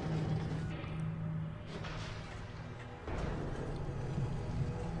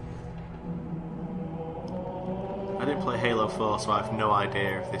 I didn't play Halo 4, so I have no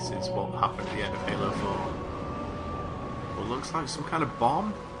idea if this is what happened at the end of Halo 4. Well, looks like some kind of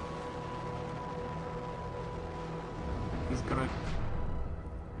bomb. He's gonna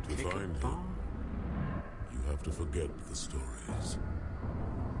to find him, you have to forget the stories.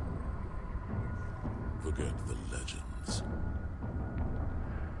 Forget the legends.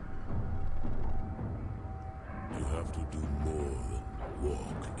 You have to do more than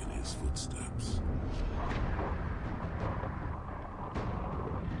walk in his footsteps.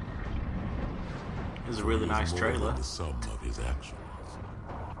 This is a really nice trailer. The sum of his actions.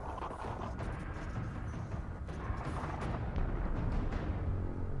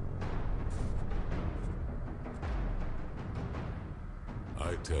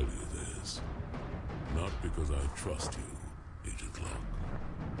 I tell you this, not because I trust you, Agent Locke.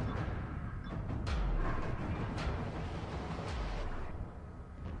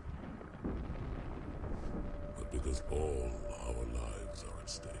 But because all our lives are at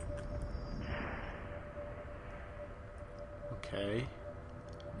stake. Okay.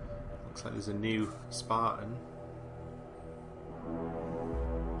 Looks like there's a new Spartan.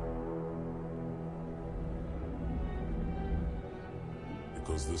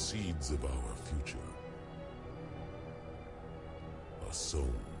 Because the seeds of our future are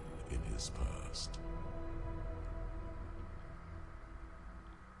sown in his past.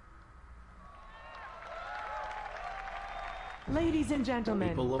 Ladies and gentlemen,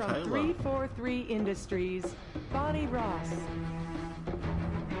 People love from Halo. 343 Industries, Bonnie Ross.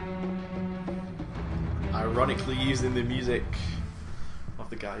 Ironically using the music of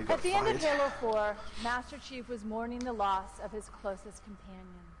the guy who got At the fired. end of Halo 4, Master Chief was mourning the loss of his closest companion.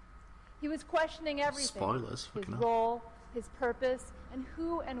 He was questioning everything. Spoilers, his fucking hell. role, his purpose, and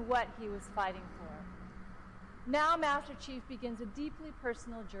who and what he was fighting for. Now Master Chief begins a deeply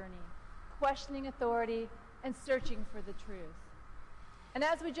personal journey, questioning authority and searching for the truth. And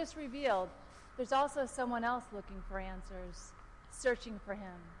as we just revealed, there's also someone else looking for answers, searching for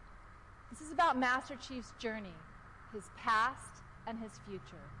him. This is about Master Chief's journey, his past and his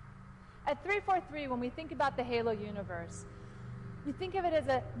future. At 343, when we think about the Halo universe, we think of it as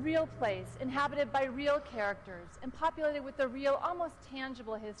a real place, inhabited by real characters, and populated with a real, almost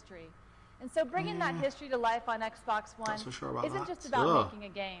tangible history. And so bringing that history to life on Xbox One Not so sure about isn't that. just about Ugh. making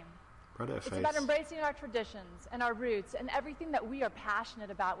a game. Predator It's face. about embracing our traditions and our roots and everything that we are passionate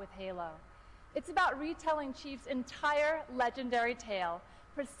about with Halo. It's about retelling Chief's entire legendary tale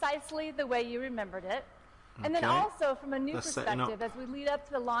precisely the way you remembered it, and then Okay. also from a new They're setting up perspective as we lead up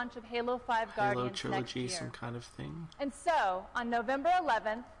to the launch of Halo 5 Halo Guardians next trilogy, year. some kind of thing. And so, on November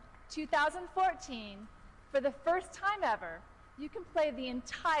 11th, 2014, for the first time ever, you can play the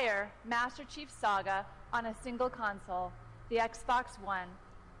entire Master Chief saga on a single console, the Xbox One,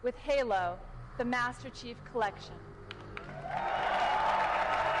 with Halo, the Master Chief Collection.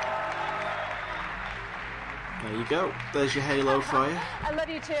 There you go. There's your Halo for you. I love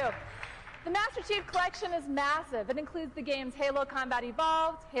you too. The Master Chief Collection is massive. It includes the games Halo Combat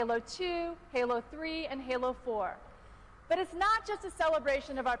Evolved, Halo 2, Halo 3, and Halo 4. But it's not just a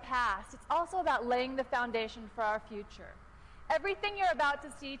celebration of our past, it's also about laying the foundation for our future. Everything you're about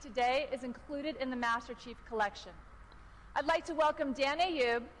to see today is included in the Master Chief Collection. I'd like to welcome Dan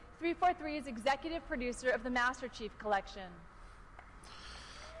Ayub, 343's executive producer of the Master Chief Collection.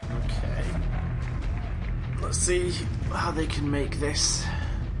 Okay. Let's see how they can make this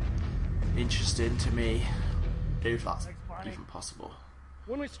interesting to me, if that's even possible.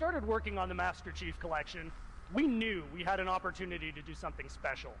 When we started working on the Master Chief Collection, we knew we had an opportunity to do something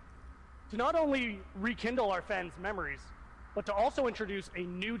special. To not only rekindle our fans' memories, but to also introduce a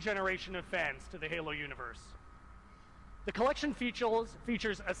new generation of fans to the Halo universe. The collection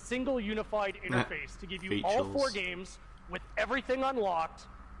features a single unified interface to give you all 4 games with everything unlocked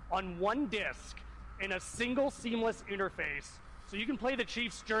on one disc in a single seamless interface, so you can play the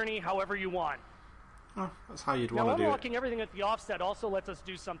Chief's journey however you want. Oh, that's how you'd Now, want to do it. unlocking everything at the offset also lets us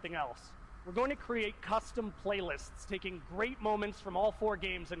do something else. We're going to create custom playlists, taking great moments from all 4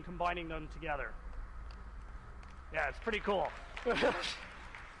 games and combining them together. Yeah, it's pretty cool.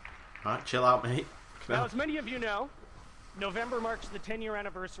 Alright, chill out, mate. Now, as many of you know, November marks the 10-year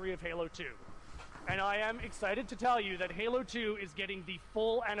anniversary of Halo 2. And I am excited to tell you that Halo 2 is getting the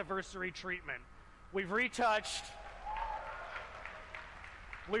full anniversary treatment. We've retouched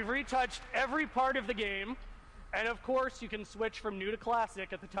every part of the game, and of course you can switch from new to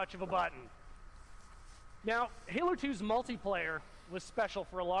classic at the touch of a button. Now, Halo 2's multiplayer was special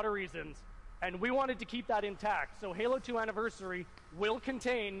for a lot of reasons, and we wanted to keep that intact. So Halo 2 Anniversary will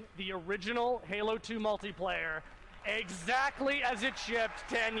contain the original Halo 2 multiplayer exactly as it shipped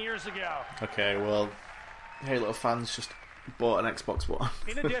 10 years ago. Okay, well, Halo fans just bought an Xbox One.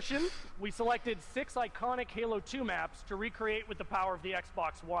 In addition, we selected 6 iconic Halo 2 maps to recreate with the power of the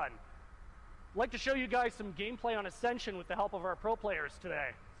Xbox One. I'd like to show you guys some gameplay on Ascension with the help of our pro players today.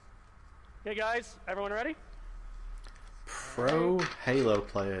 Okay, guys, everyone ready? Pro Halo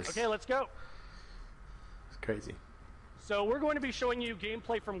players. Okay, let's go. It's crazy. So we're going to be showing you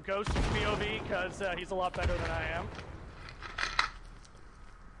gameplay from Ghost's POV because he's a lot better than I am.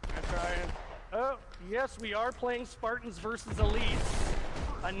 Oh, yes, we are playing Spartans versus Elites.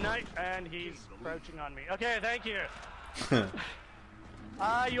 And he's crouching on me. Okay, thank you.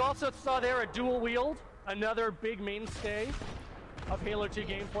 You also saw there a dual wield, another big mainstay of Halo 2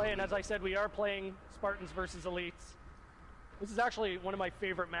 gameplay. And as I said, we are playing Spartans versus Elites. This is actually one of my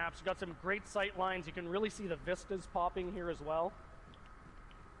favorite maps. We've got some great sight lines. You can really see the vistas popping here as well.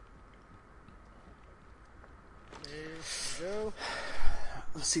 There we go.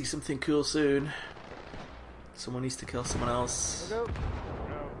 Let's see something cool soon. Someone needs to kill someone else. There we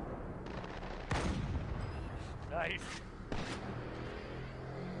go. Nice.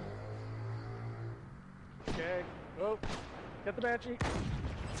 Okay. Oh, get the Banshee.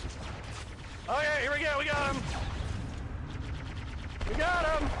 Oh yeah, here we go. We got him. We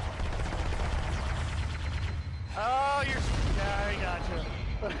got him! Oh, yeah, I got you.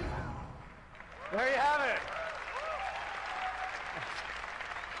 There you have it.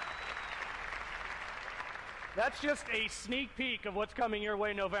 That's just a sneak peek of what's coming your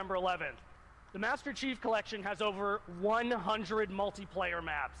way November 11th. The Master Chief Collection has over 100 multiplayer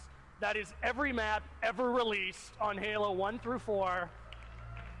maps. That is every map ever released on Halo 1 through 4,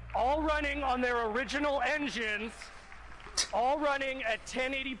 all running on their original engines, all running at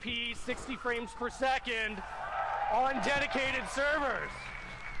 1080p, 60 frames per second, on dedicated servers.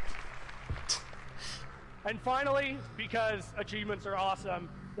 And finally, because achievements are awesome,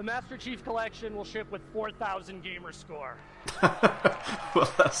 the Master Chief Collection will ship with 4,000 gamer score.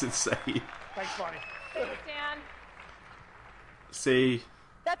 Well, that's insane. Thanks, Bonnie. Thanks, Dan. See,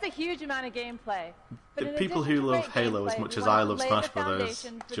 That's a huge amount of gameplay. But the in people addition who to love great Halo as gameplay, much we as want I to love lay Smash the Brothers,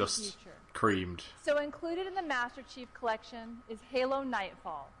 foundation for the just future. creamed. So included in the Master Chief Collection is Halo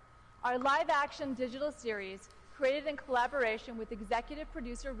Nightfall, our live-action digital series created in collaboration with executive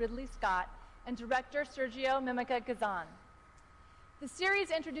producer Ridley Scott and director Sergio Mimica Gazan. The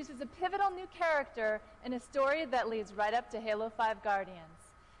series introduces a pivotal new character in a story that leads right up to Halo 5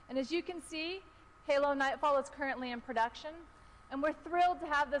 Guardians. And as you can see, Halo Nightfall is currently in production, and we're thrilled to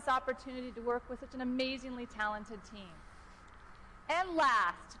have this opportunity to work with such an amazingly talented team. And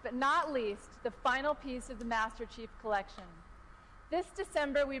last, but not least, the final piece of the Master Chief Collection. This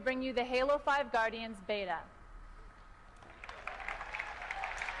December, we bring you the Halo 5 Guardians beta.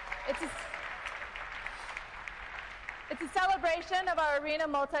 It's a celebration of our arena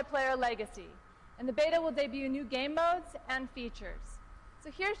multiplayer legacy, and the beta will debut new game modes and features. So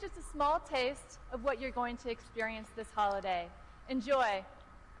here's just a small taste of what you're going to experience this holiday. Enjoy.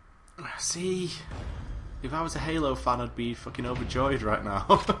 See, if I was a Halo fan, I'd be fucking overjoyed right now.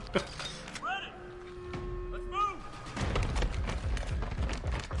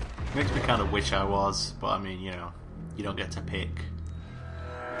 Makes me kind of wish I was, but I mean, you know, you don't get to pick.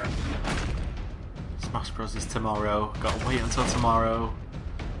 Smash Bros is tomorrow. Gotta wait until tomorrow,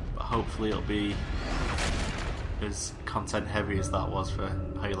 but hopefully it'll be as content heavy as that was for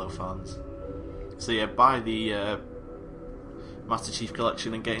Halo fans. So yeah, buy the Master Chief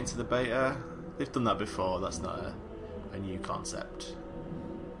Collection and get into the beta. They've done that before. That's not a new concept.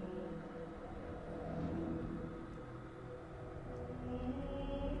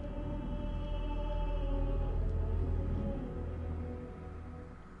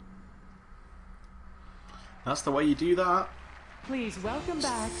 That's the way you do that. Please welcome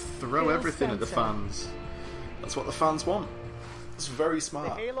back. Throw Phil everything at the Spencer. fans. That's what the fans want. It's very smart.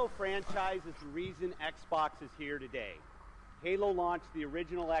 The Halo franchise is the reason Xbox is here today. Halo launched the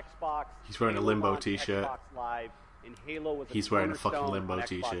original Xbox. He's wearing a Halo Limbo launched t-shirt. Xbox Live, and Halo was He's wearing a fucking cornerstone Limbo on Xbox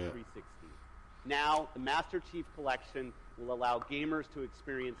t-shirt. 360. Now, the Master Chief Collection will allow gamers to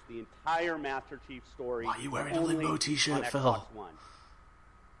experience the entire Master Chief story. Why are you wearing a only Limbo t-shirt, on Phil? Xbox One.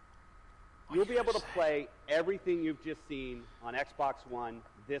 You'll be able to play everything you've just seen on Xbox One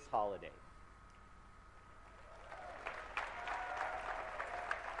this holiday.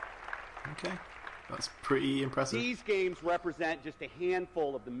 Okay, that's pretty impressive. These games represent just a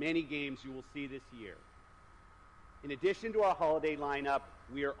handful of the many games you will see this year. In addition to our holiday lineup,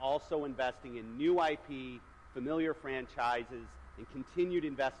 we are also investing in new IP, familiar franchises, and continued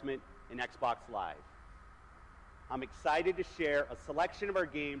investment in Xbox Live. I'm excited to share a selection of our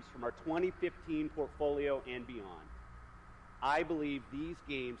games from our 2015 portfolio and beyond. I believe these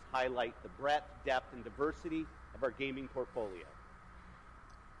games highlight the breadth, depth, and diversity of our gaming portfolio.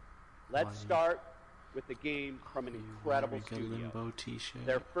 Let's start with the games from an incredible studio. Limbo t-shirt.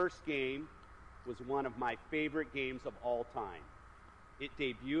 Their first game was one of my favorite games of all time. It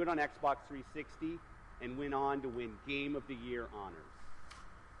debuted on Xbox 360 and went on to win Game of the Year honors.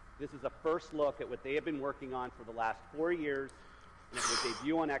 This is a first look at what they have been working on for the last 4 years, and it will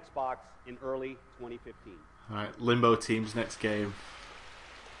debut on Xbox in early 2015. Alright, Limbo Team's next game.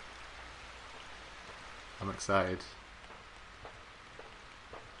 I'm excited.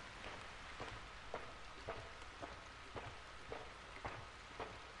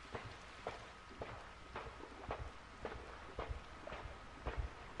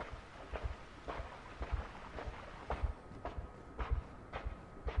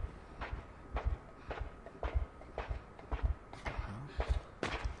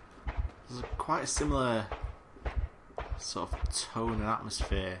 Quite a similar sort of tone and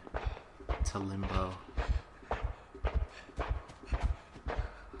atmosphere to Limbo,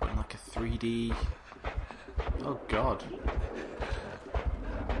 but in like a 3D. Oh god.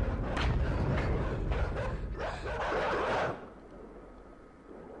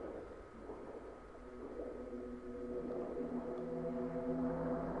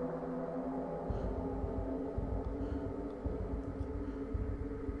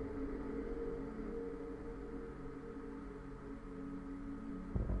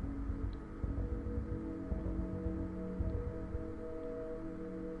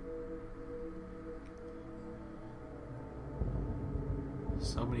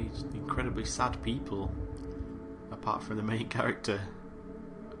 So many incredibly sad people, apart from the main character.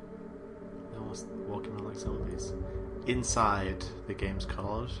 They're almost walking around like zombies. Inside, the game's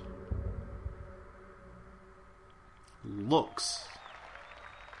called. Looks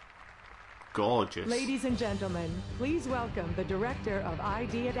gorgeous. Ladies and gentlemen, please welcome the director of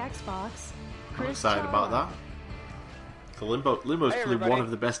ID at Xbox, Chris I'm excited about that. The Limbo's probably one of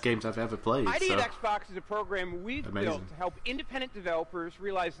the best games I've ever played. ID at Xbox is a program we've Amazing. built to help independent developers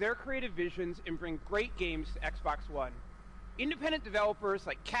realize their creative visions and bring great games to Xbox One. Independent developers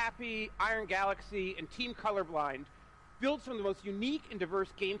like Cappy, Iron Galaxy, and Team Colorblind build some of the most unique and diverse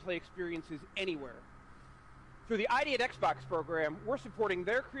gameplay experiences anywhere. Through the ID at Xbox program, we're supporting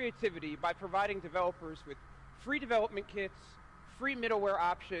their creativity by providing developers with free development kits, free middleware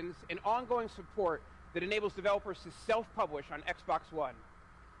options, and ongoing support that enables developers to self-publish on Xbox One.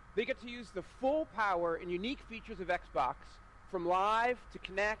 They get to use the full power and unique features of Xbox, from Live to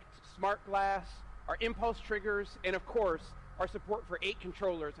Kinect, Smart Glass, our impulse triggers, and of course, our support for 8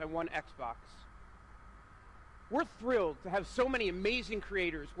 controllers on one Xbox. We're thrilled to have so many amazing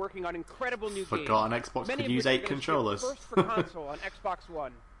creators working on incredible new games. Forgot an Xbox could use 8 controllers. First for console on Xbox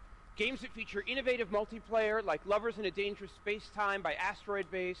One. Games that feature innovative multiplayer like Lovers in a Dangerous Space-Time by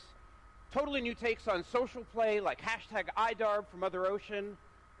Asteroid Base, totally new takes on social play like #iDarb from Mother Ocean,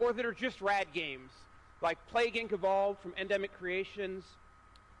 or that are just rad games like Plague Inc. Evolved from Endemic Creations,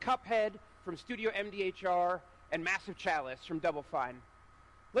 Cuphead from Studio MDHR, and Massive Chalice from Double Fine.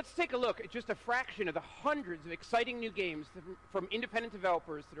 Let's take a look at just a fraction of the hundreds of exciting new games from independent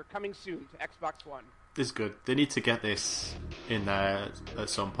developers that are coming soon to Xbox One. This is good. They need to get this in there at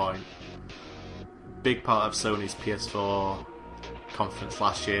some point. Big part of Sony's PS4 conference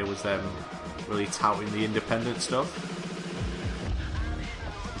last year was them really touting the independent stuff.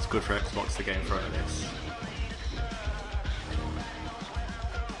 It's good for Xbox to get in front of this.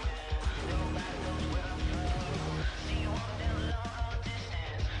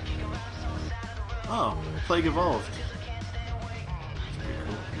 Oh, Plague Evolved. That's pretty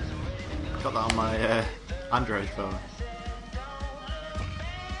cool. Got that on my Android phone.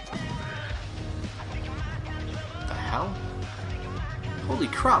 What the hell? Holy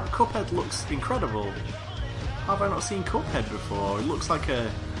crap, Cuphead looks incredible. How have I not seen Cuphead before? It looks like a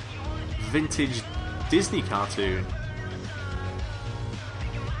vintage Disney cartoon.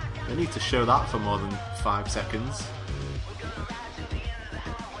 They need to show that for more than 5 seconds.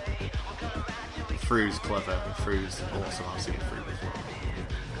 Fru's clever, and Fru's also I've seen Fru before.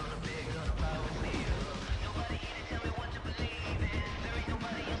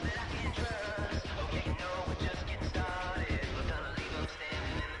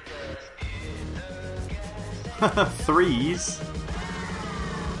 Threes.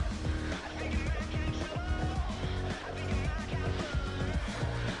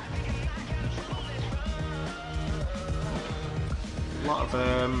 A lot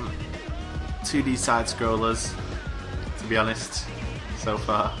of 2D side scrollers, to be honest, so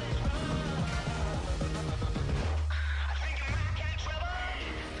far.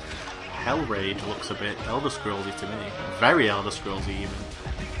 Hellrage looks a bit Elder Scrollsy to me. Very Elder Scrollsy even.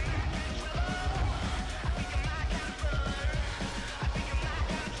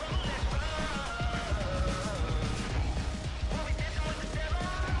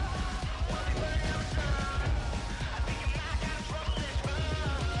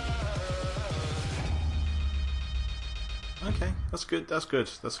 Okay, that's good. That's good.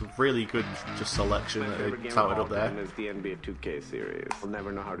 That's a really good just selection that they touted up there. Is the NBA 2K series. I'll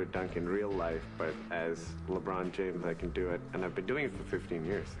never know how to dunk in real life, but as LeBron James, I can do it, and I've been doing it for 15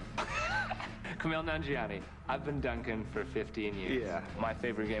 years. Kumail Nanjiani. I've been dunking for 15 years. Yeah. My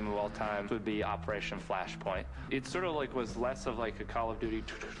favorite game of all time would be Operation Flashpoint. It sort of like was less of like a Call of Duty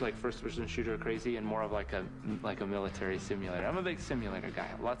like first-person shooter crazy, and more of like a military simulator. I'm a big simulator guy.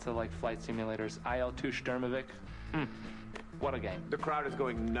 Lots of like flight simulators. IL-2 Sturmovik. What a game. The crowd is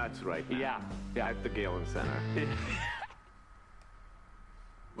going nuts right now. Yeah. At the Galen Center.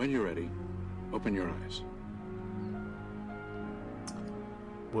 When you're ready, open your eyes.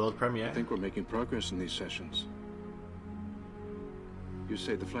 World premiere. I think we're making progress in these sessions. You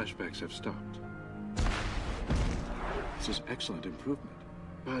say the flashbacks have stopped. This is excellent improvement.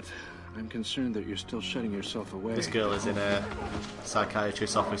 But I'm concerned that you're still shutting yourself away. This girl is in a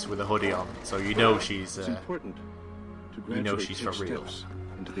psychiatrist's office with a hoodie on, so you know she's. It's important to you know gradually she's take for real. steps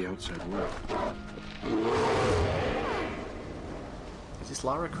into the outside world. Is this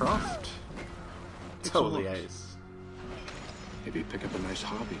Lara Croft? Totally is. Maybe pick up a nice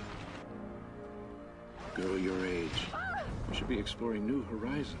hobby. Girl your age. You should be exploring new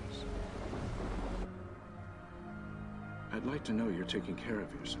horizons. I'd like to know you're taking care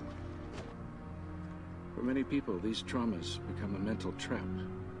of yourself. For many people, these traumas become a mental trap.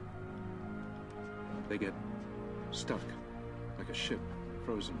 They get stuck, like a ship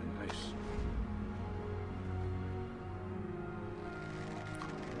frozen in ice.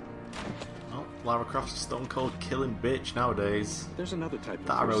 Oh, Lara Croft's a stone cold killing bitch nowadays. There's another type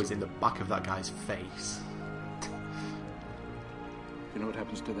that of arrow's person. in the back of that guy's face. You know what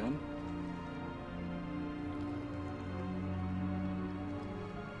happens to them?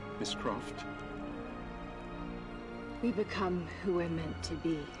 Miss Croft. We become who we're meant to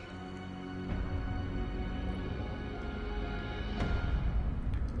be.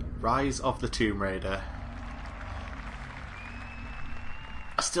 Rise of the Tomb Raider.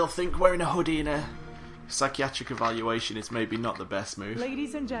 I still think wearing a hoodie in a psychiatric evaluation is maybe not the best move.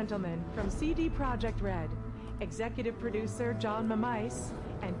 Ladies and gentlemen, from CD Projekt Red, executive producer John Mamais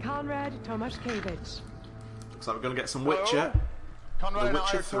and Konrad Tomaszkiewicz. Looks like we're going to get some Witcher. Conrad The and I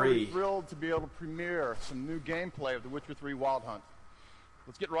Witcher are totally 3. thrilled to be able to premiere some new gameplay of The Witcher 3 Wild Hunt.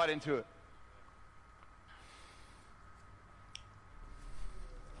 Let's get right into it.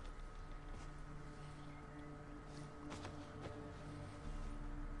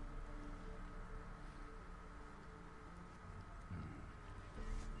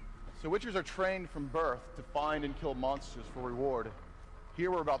 So Witchers are trained from birth to find and kill monsters for reward.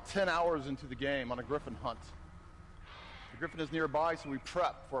 Here we're about 10 hours into the game on a griffin hunt. The griffin is nearby, so we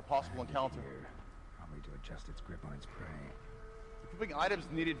prep for a possible encounter. Probably to adjust its grip on its prey. Equipping items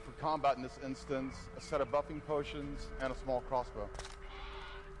needed for combat in this instance, a set of buffing potions, and a small crossbow.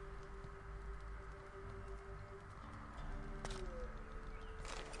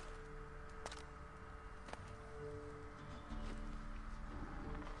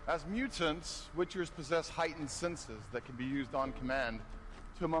 As mutants, Witchers possess heightened senses that can be used on command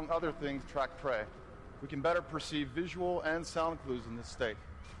to, among other things, track prey. We can better perceive visual and sound clues in this state.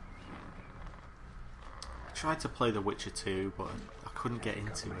 I tried to play The Witcher 2, but I couldn't get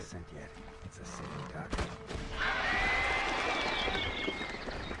into it. It's a silly duck.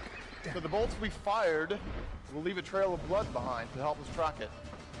 So the bolts we fired will leave a trail of blood behind to help us track it.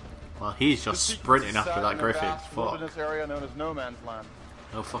 Well, he's just This sprinting sequence is after set that in a griffin. vast Fuck. wilderness area known as No Man's Land.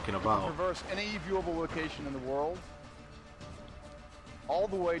 No fucking We about. traverse any viewable location in the world, all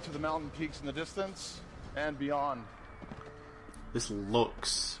the way to the mountain peaks in the distance and beyond. This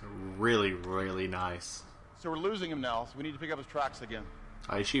looks really, really nice. So we're losing him now, so we need to pick up his tracks again.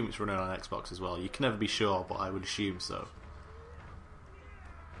 I assume it's running on Xbox as well. You can never be sure, but I would assume so.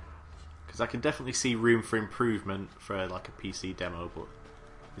 Because I can definitely see room for improvement for like a PC demo, but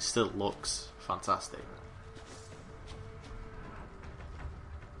it still looks fantastic.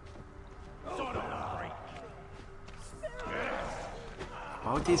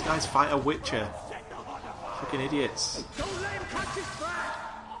 Why would these guys fight a Witcher? Fucking idiots. Don't let him catch his breath!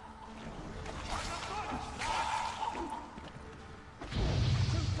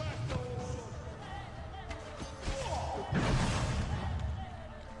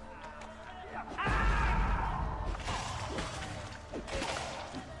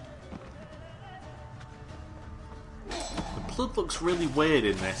 The blood looks really weird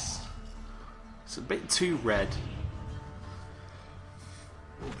in this. It's a bit too red.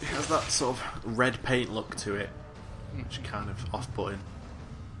 It has that sort of red paint look to it, which is kind of off-putting.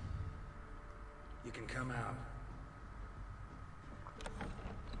 You can come out.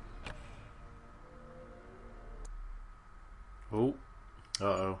 Oh,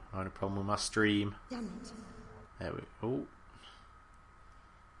 uh-oh, I had a problem with my stream. Damn it. There we go.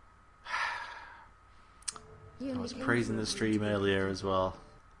 I was praising the stream earlier as well,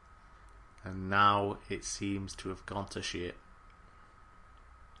 and now it seems to have gone to shit.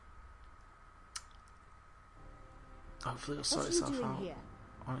 Hopefully it'll sort itself out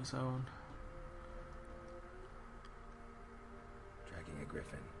on its own. Tracking a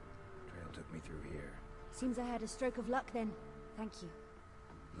griffin. Trail took me through here. Seems I had a stroke of luck then. Thank you.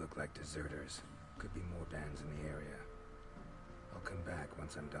 Look like deserters. Could be more bands in the area. I'll come back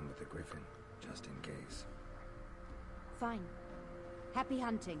once I'm done with the griffin, just in case. Fine. Happy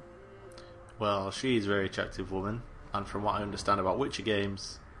hunting. Well, she's a very attractive woman, and from what I understand about Witcher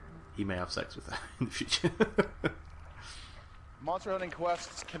games, he may have sex with her in the future. Monster hunting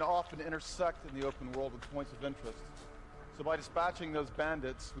quests can often intersect in the open world with points of interest. So by dispatching those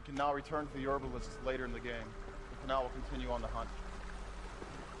bandits, we can now return to the herbalists later in the game. But for now, we'll continue on the hunt.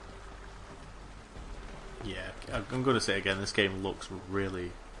 Yeah, I'm going to say again, this game looks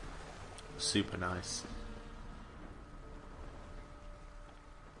really super nice.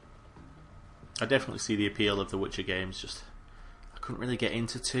 I definitely see the appeal of the Witcher games, just I couldn't really get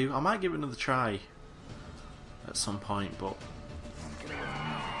into 2. I might give it another try at some point, but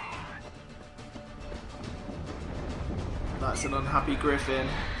that's an unhappy griffin.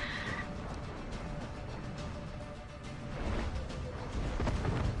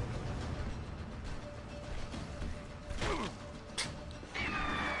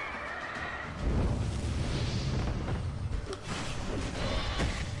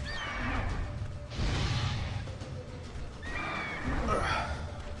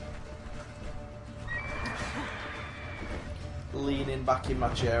 Leaning back in my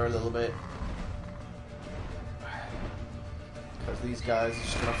chair a little bit, because these guys are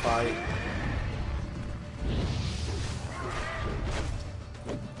just gonna fight.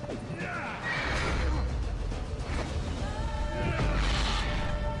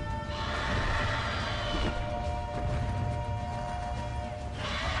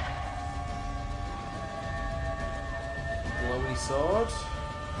 Glowy sword.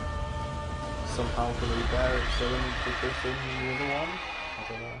 Somehow can we bear it killing the griffin and the other one? I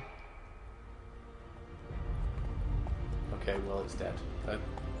don't know. Okay, well it's dead.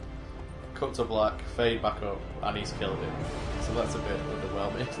 Cut to black, fade back up, and he's killed it. So that's a bit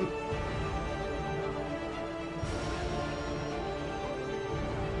underwhelming.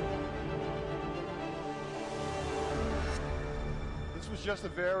 This was just a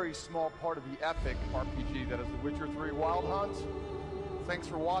very small part of the epic RPG that is The Witcher 3 Wild Hunt. Thanks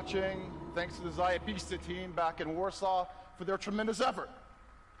for watching. Thanks to the Zayabista team back in Warsaw for their tremendous effort.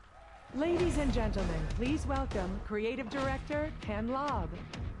 Ladies and gentlemen, please welcome Creative Director Ken Lobb.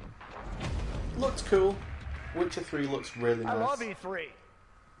 Looks cool. Witcher 3 looks really nice. I love E3.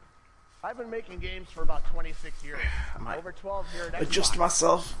 I've been making games for about 26 years. Over 12 here at Xbox. Adjust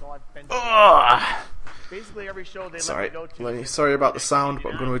myself. So I've been basically every show they Sorry, let me go to. Lenny, sorry about the sound,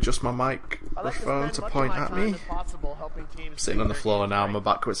 but I'm going to adjust my microphone to point at me. I'm sitting on the floor now, my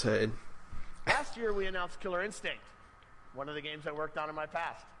backwards hurting. Last year we announced Killer Instinct, one of the games I worked on in my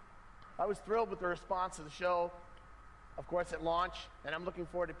past. I was thrilled with the response to the show, of course at launch, and I'm looking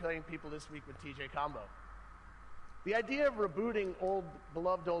forward to playing people this week with TJ Combo. The idea of rebooting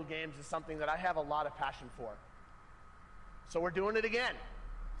beloved old games is something that I have a lot of passion for. So we're doing it again.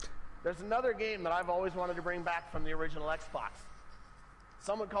 There's another game that I've always wanted to bring back from the original Xbox.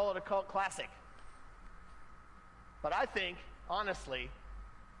 Some would call it a cult classic. But I think, honestly,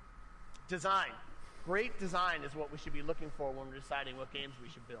 design. Great design is what we should be looking for when we're deciding what games we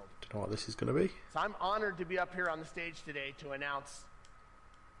should build. Do you know what this is going to be? So I'm honored to be up here on the stage today to announce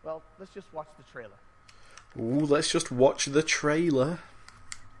Well, let's just watch the trailer. Ooh, let's just watch the trailer.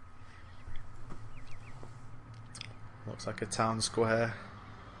 Looks like a town square.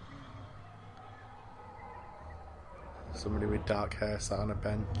 Somebody with dark hair sat on a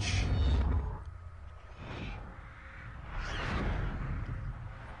bench.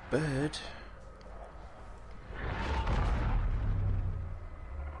 Bird.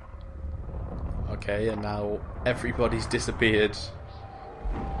 Okay, and now everybody's disappeared.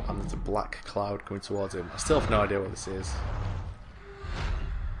 And there's a black cloud coming towards him. I still have no idea what this is.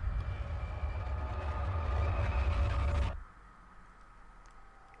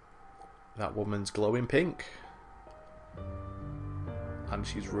 That woman's glowing pink. And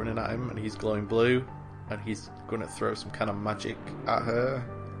she's running at him, and he's glowing blue. And he's going to throw some kind of magic at her.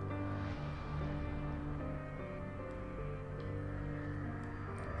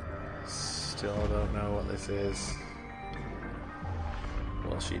 Still don't know what this is.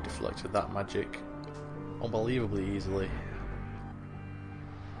 Well, she deflected that magic unbelievably easily.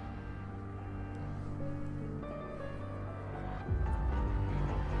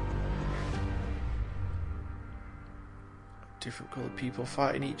 Different coloured people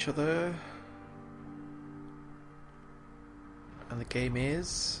fighting each other. And the game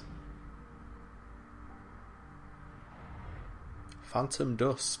is Phantom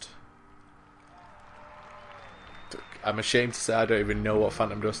Dust. I'm ashamed to say I don't even know what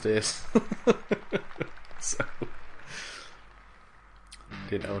Phantom Dust is. So,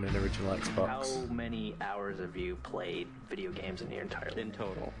 didn't own an original Xbox. How many hours have you played video games in your entire life? In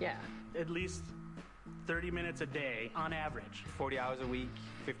total? Yeah. At least 30 minutes a day on average. 40 hours a week,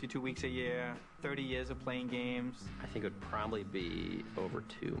 52 weeks a year, 30 years of playing games. I think it would probably be over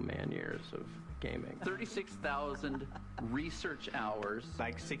 2 man-years of gaming. 36,000 research hours.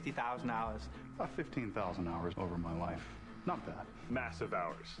 Like 60,000 hours. About 15,000 hours over my life. Not bad. Massive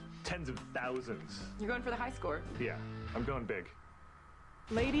hours. Tens of thousands. You're going for the high score. Yeah, I'm going big.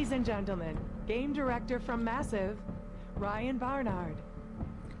 Ladies and gentlemen, game director from Massive, Ryan Barnard.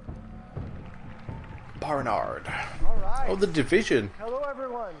 Barnard. All right. Oh, The Division. Hello,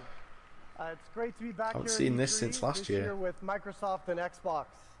 everyone. It's great to be back I've here. seen at this E3 since last this year. with Microsoft and Xbox.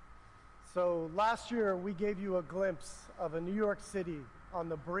 So last year we gave you a glimpse of a New York City on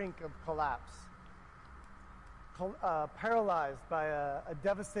the brink of collapse, paralyzed by a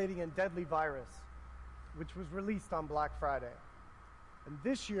devastating and deadly virus, which was released on Black Friday. And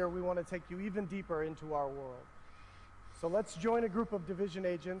this year we want to take you even deeper into our world. So let's join a group of Division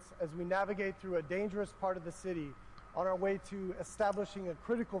agents as we navigate through a dangerous part of the city on our way to establishing a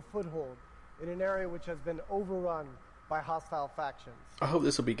critical foothold in an area which has been overrun by hostile factions. I hope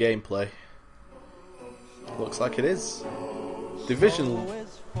this will be gameplay. Looks like it is. Division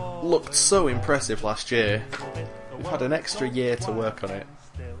looked so impressive last year. We've had an extra year to work on it.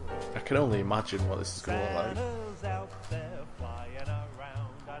 I can only imagine what this is going to look like.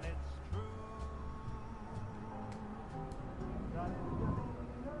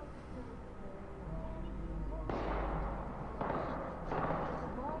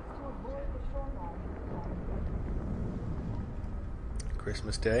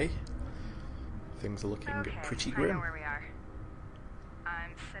 Christmas Day. Things are looking pretty grim. I know where we are.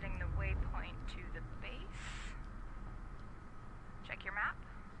 I'm setting the waypoint to the base. Check your map.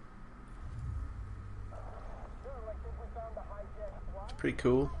 It's pretty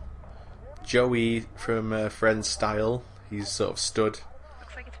cool. Joey from Friends Style, he's sort of stood.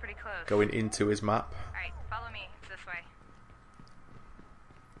 Looks like it's pretty close. Going into his map. Alright, follow me. It's this way.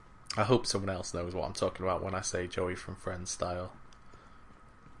 I hope someone else knows what I'm talking about when I say Joey from Friends Style.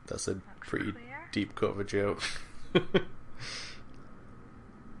 That's a pretty deep cut of a joke.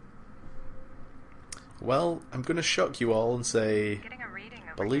 Well, I'm going to shock you all and say,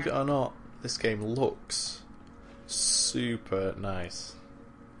 believe it or not, this game looks super nice.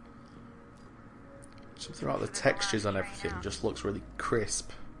 Something about the textures on everything just looks really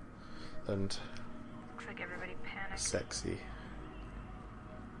crisp and looks like everybody panicked. Sexy.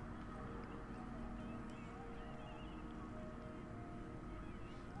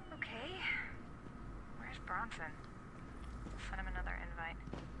 Okay. Where's Bronson? Send him another invite.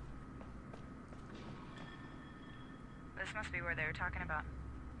 This must be where they were talking about.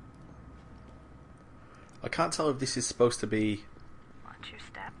 I can't tell if this is supposed to be, Watch your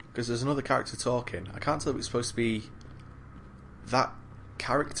step. because there's another character talking. I can't tell if it's supposed to be that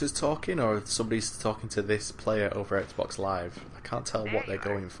character's talking or if somebody's talking to this player over Xbox Live. I can't tell what they're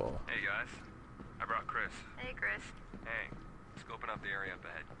going for. Hey guys, I brought Chris. Hey, Chris. Hey, scoping out the area up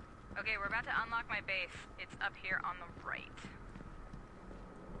ahead. Okay, we're about to unlock my base. It's up here on the right.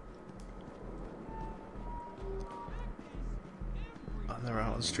 And they're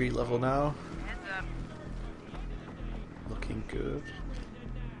out on street level now. Heads up. Looking good.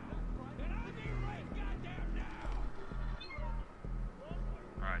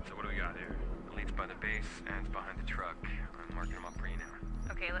 Alright, so what do we got here? The lead's by the base and it's behind the truck. I'm marking them up for you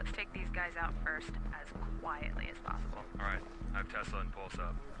now. Okay, let's take these guys out first as quietly as possible. Alright, I have Tesla and Pulse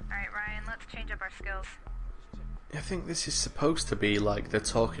up. Alright, Ryan, let's change up our skills. I think this is supposed to be like they're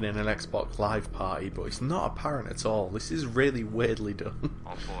talking in an Xbox Live party, but it's not apparent at all. This is really weirdly done.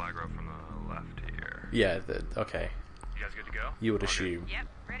 I'll pull aggro from the left here. Yeah, okay. You guys good to go? You would assume. Yep,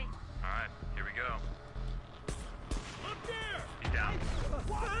 ready. Alright, here we go. He's down.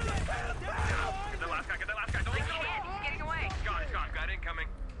 Get that last guy, get that last guy. Don't Like shit, he's getting away. He's gone. Got incoming.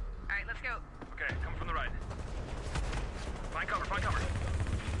 Alright, let's go. Okay, come from the right. Find cover, find cover.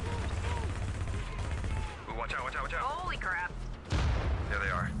 Ooh, watch out, watch out, watch out. Holy crap. There they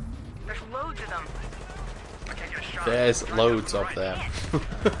are. There's loads of them. I can't get a shot. There's loads of them. I'm gonna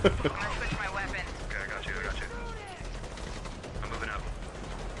switch my weapon. Okay, I got you. I'm moving up.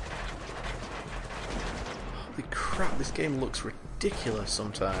 Holy crap, this game looks ridiculous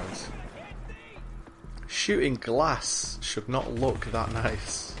sometimes. Shooting glass should not look that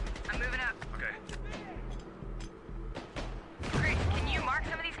nice. I'm moving up. Okay. Chris, can you mark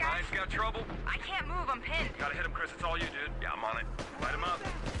some of these guys? Ryan's got trouble. I can't move, I'm pinned. Gotta hit him, Chris. It's all you, dude. Yeah, I'm on it. Light him up.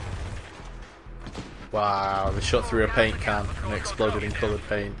 Wow, they shot through a paint can and exploded in coloured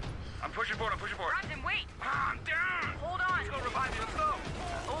paint. I'm pushing forward, Bronson, wait! I'm down! Hold on! Let's go revive me, let's go!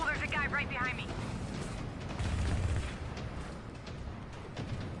 Oh, there's a guy right behind me.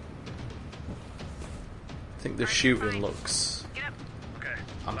 I think the shooting looks... Okay.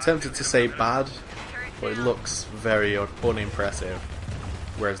 I'm tempted to say bad, but it looks very unimpressive.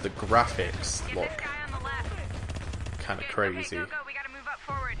 Whereas the graphics look kind of crazy. Go, we gotta move up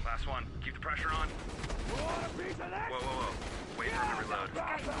forward. Last one. Keep the pressure on. Whoa. Wait for him to reload. This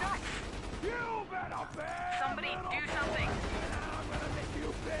guy's nuts. Somebody do something.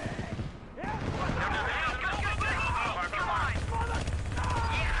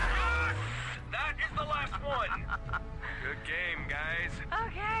 That is the last one. Good game, guys.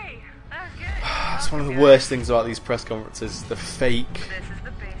 Okay, that was good. That's one of the worst things about these press conferences, the fake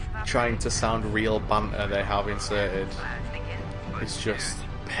trying to sound real banter they have inserted. It's just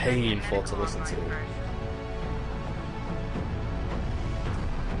painful to listen to.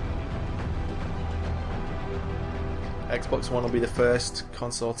 Xbox One will be the first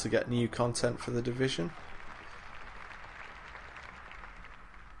console to get new content for The Division.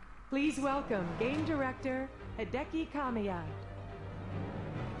 Please welcome Game Director Hideki Kamiya.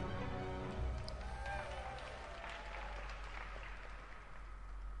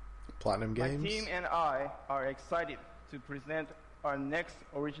 Platinum Games. My team and I are excited to present our next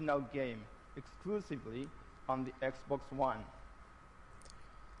original game exclusively on the Xbox One.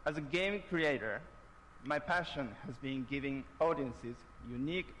 As a game creator, my passion has been giving audiences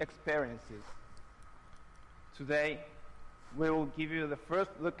unique experiences. Today, we will give you the first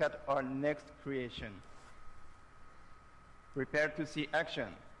look at our next creation. Prepare to see action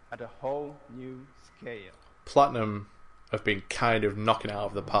at a whole new scale. Platinum have been kind of knocking it out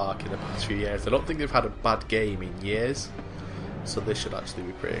of the park in the past few years. I don't think they've had a bad game in years, so this should actually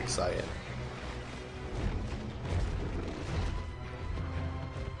be pretty exciting.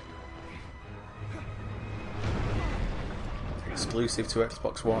 Exclusive to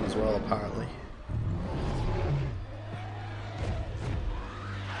Xbox One as well, apparently.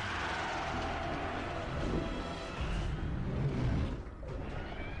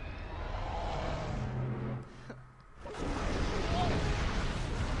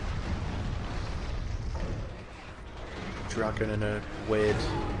 Dragon and a weird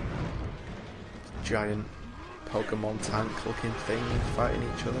giant Pokemon tank looking thing fighting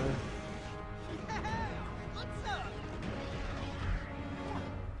each other.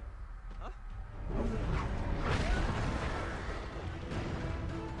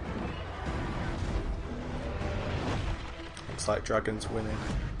 Looks like Dragon's winning.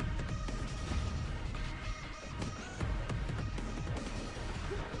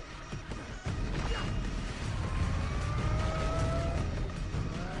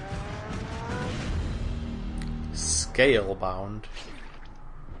 Scalebound.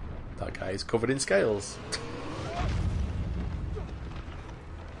 That guy is covered in scales.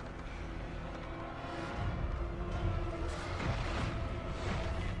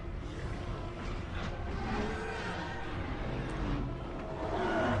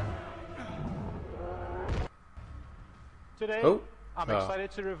 Today, I'm excited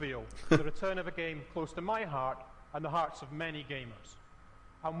to reveal the return of a game close to my heart and the hearts of many gamers,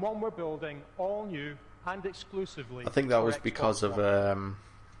 and one we're building all new and exclusively. I think that for was Xbox because of One.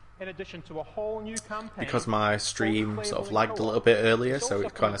 In addition to a whole new campaign, because my stream sort of lagged a little bit earlier, so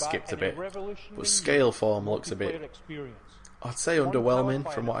it kind of skipped a bit. But Scaleform looks a bit, I'd say,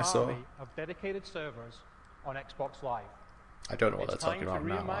 underwhelming from what I saw. Of dedicated servers on Xbox Live. I don't know what they're It's talking time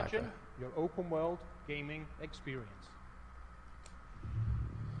about to now reimagine either. your open world gaming experience.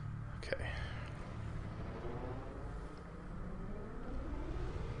 Okay.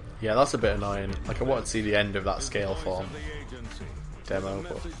 Yeah, that's a bit annoying. Like, I wanted to see the end of that Scaleform demo,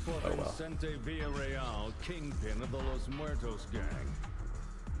 but oh well. Vicente Villarreal, kingpin of the Los Muertos gang.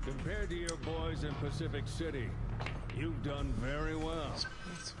 Compared to your boys in Pacific City, you've done very well.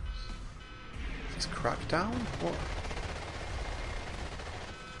 Is this Crackdown? What?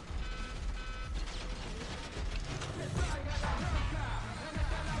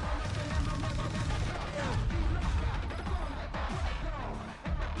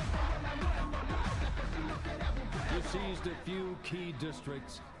 You seized a few key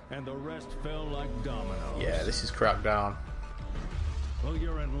districts, and the rest fell like dominoes. Yeah, this is Crackdown. Well,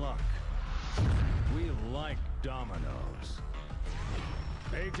 you're in luck. We like dominoes.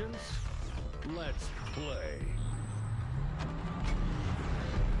 Agents, let's play.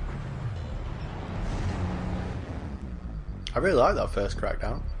 I really like that first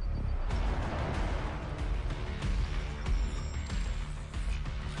Crackdown.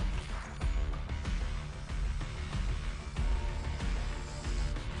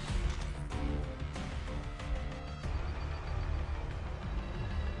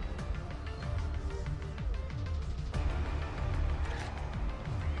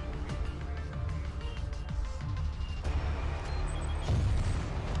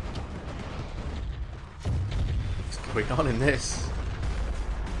 What's going on in this?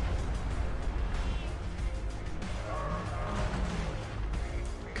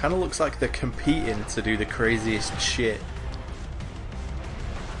 Kind of looks like they're competing to do the craziest shit.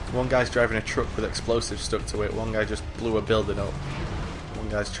 One guy's driving a truck with explosives stuck to it, one guy just blew a building up, one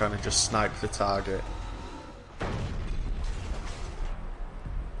guy's trying to just snipe the target.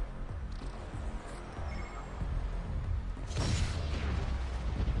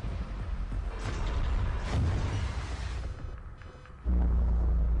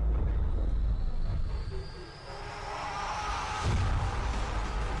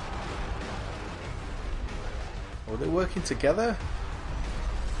 Are they working together?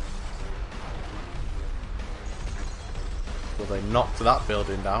 Well, they knocked that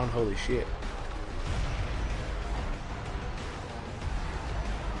building down, holy shit.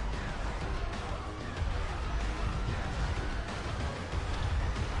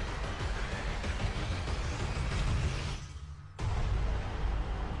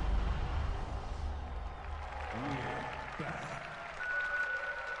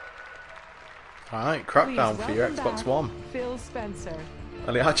 Alright, Crackdown for your Xbox One. Phil Spencer.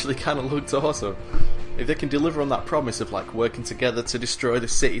 And it actually kind of looked awesome. If they can deliver on that promise of like working together to destroy the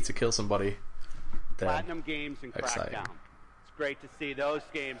city to kill somebody, then Platinum Games and exciting. Crackdown. It's great to see those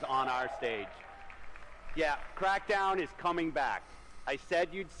games on our stage. Yeah, Crackdown is coming back. I said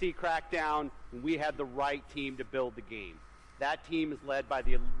you'd see Crackdown, and we had the right team to build the game. That team is led by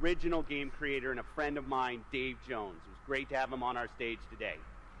the original game creator and a friend of mine, Dave Jones. It was great to have him on our stage today.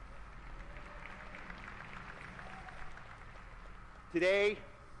 Today,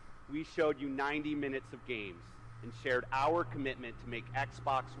 we showed you 90 minutes of games and shared our commitment to make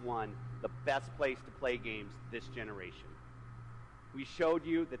Xbox One the best place to play games this generation. We showed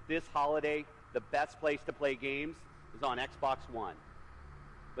you that this holiday, the best place to play games is on Xbox One.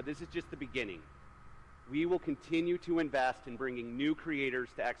 But this is just the beginning. We will continue to invest in bringing new creators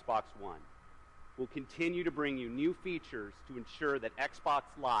to Xbox One. We'll continue to bring you new features to ensure that Xbox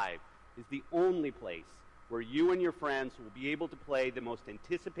Live is the only place where you and your friends will be able to play the most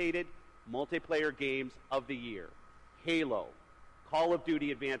anticipated multiplayer games of the year. Halo, Call of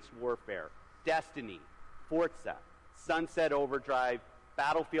Duty Advanced Warfare, Destiny, Forza, Sunset Overdrive,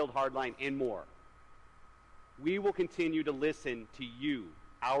 Battlefield Hardline, and more. We will continue to listen to you,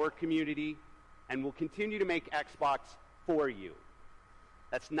 our community, and will continue to make Xbox for you.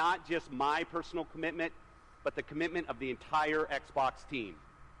 That's not just my personal commitment, but the commitment of the entire Xbox team.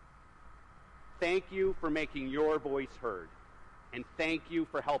 Thank you for making your voice heard, and thank you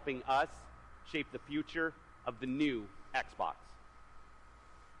for helping us shape the future of the new Xbox.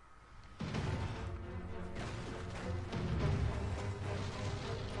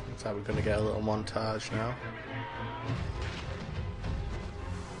 Looks like we're going to get a little montage now.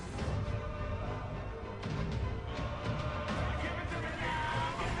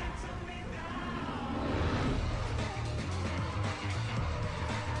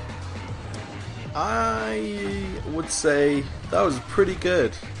 I would say that was pretty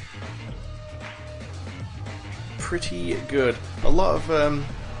good. Pretty good. A lot of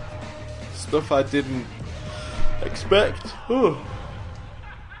stuff I didn't expect. Ooh.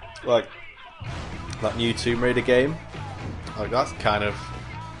 Like that new Tomb Raider game. Like that's kind of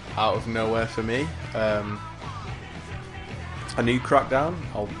out of nowhere for me. A new Crackdown.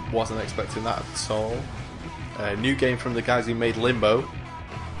 I wasn't expecting that at all. A new game from the guys who made Limbo.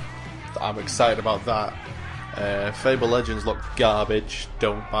 I'm excited about that. Fable Legends looked garbage.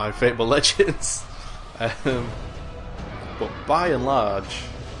 Don't buy Fable Legends. But by and large,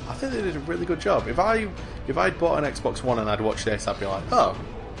 I think they did a really good job. If I'd bought an Xbox One and I'd watched this, I'd be like, oh,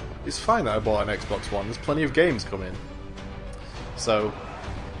 it's fine that I bought an Xbox One. There's plenty of games coming. So,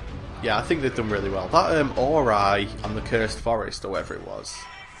 yeah, I think they've done really well. That Ori and the Cursed Forest, or whatever it was,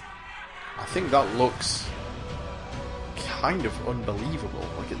 I think that looks kind of unbelievable.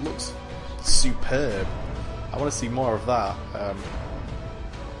 Like, it looks superb. I want to see more of that.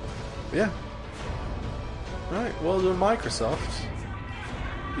 Yeah. Right, well done, Microsoft.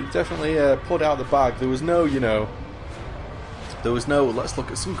 You definitely pulled out the bag. There was no, let's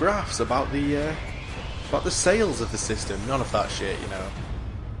look at some graphs about the sales of the system. None of that shit,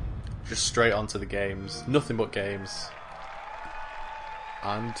 Just straight onto the games. Nothing but games.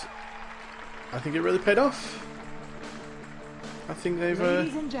 And I think it really paid off. I think they've...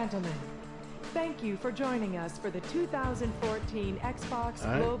 Ladies and gentlemen, thank you for joining us for the 2014 Xbox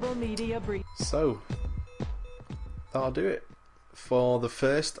Global Media Brief. So, that'll do it for the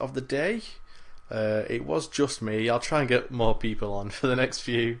first of the day. It was just me. I'll try and get more people on for the next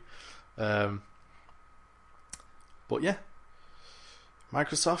few. But yeah,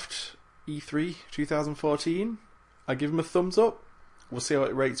 Microsoft E3 2014. I give them a thumbs up. We'll see how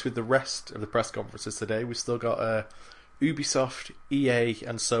it rates with the rest of the press conferences today. We've still got Ubisoft, EA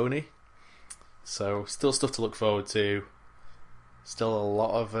and Sony. So still stuff to look forward to. Still a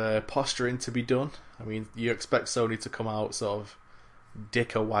lot of posturing to be done. I mean, you expect Sony to come out sort of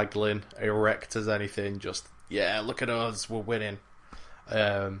dick-a-waggling, erect as anything, just, yeah, look at us, we're winning.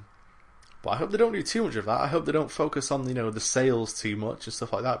 But I hope they don't do too much of that. I hope they don't focus on, the sales too much and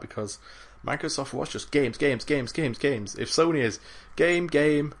stuff like that, because Microsoft was just games. If Sony is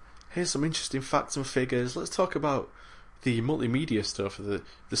game, here's some interesting facts and figures, let's talk about the multimedia stuff, the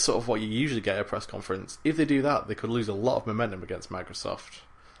sort of what you usually get at a press conference. If they do that, they could lose a lot of momentum against Microsoft.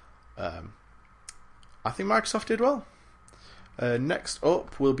 I think Microsoft did well. Next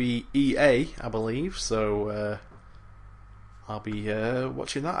up will be EA, I believe, so I'll be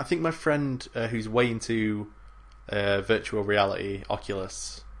watching that. I think my friend who's way into virtual reality,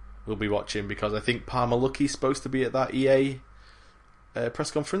 Oculus, will be watching, because I think Palmer Luckey's supposed to be at that EA press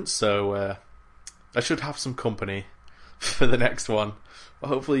conference, so I should have some company for the next one. But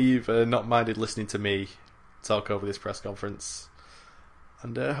hopefully you've not minded listening to me talk over this press conference,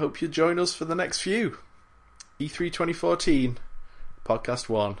 and hope you join us for the next few. E3 2014 Podcast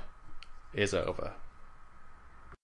 1 is over.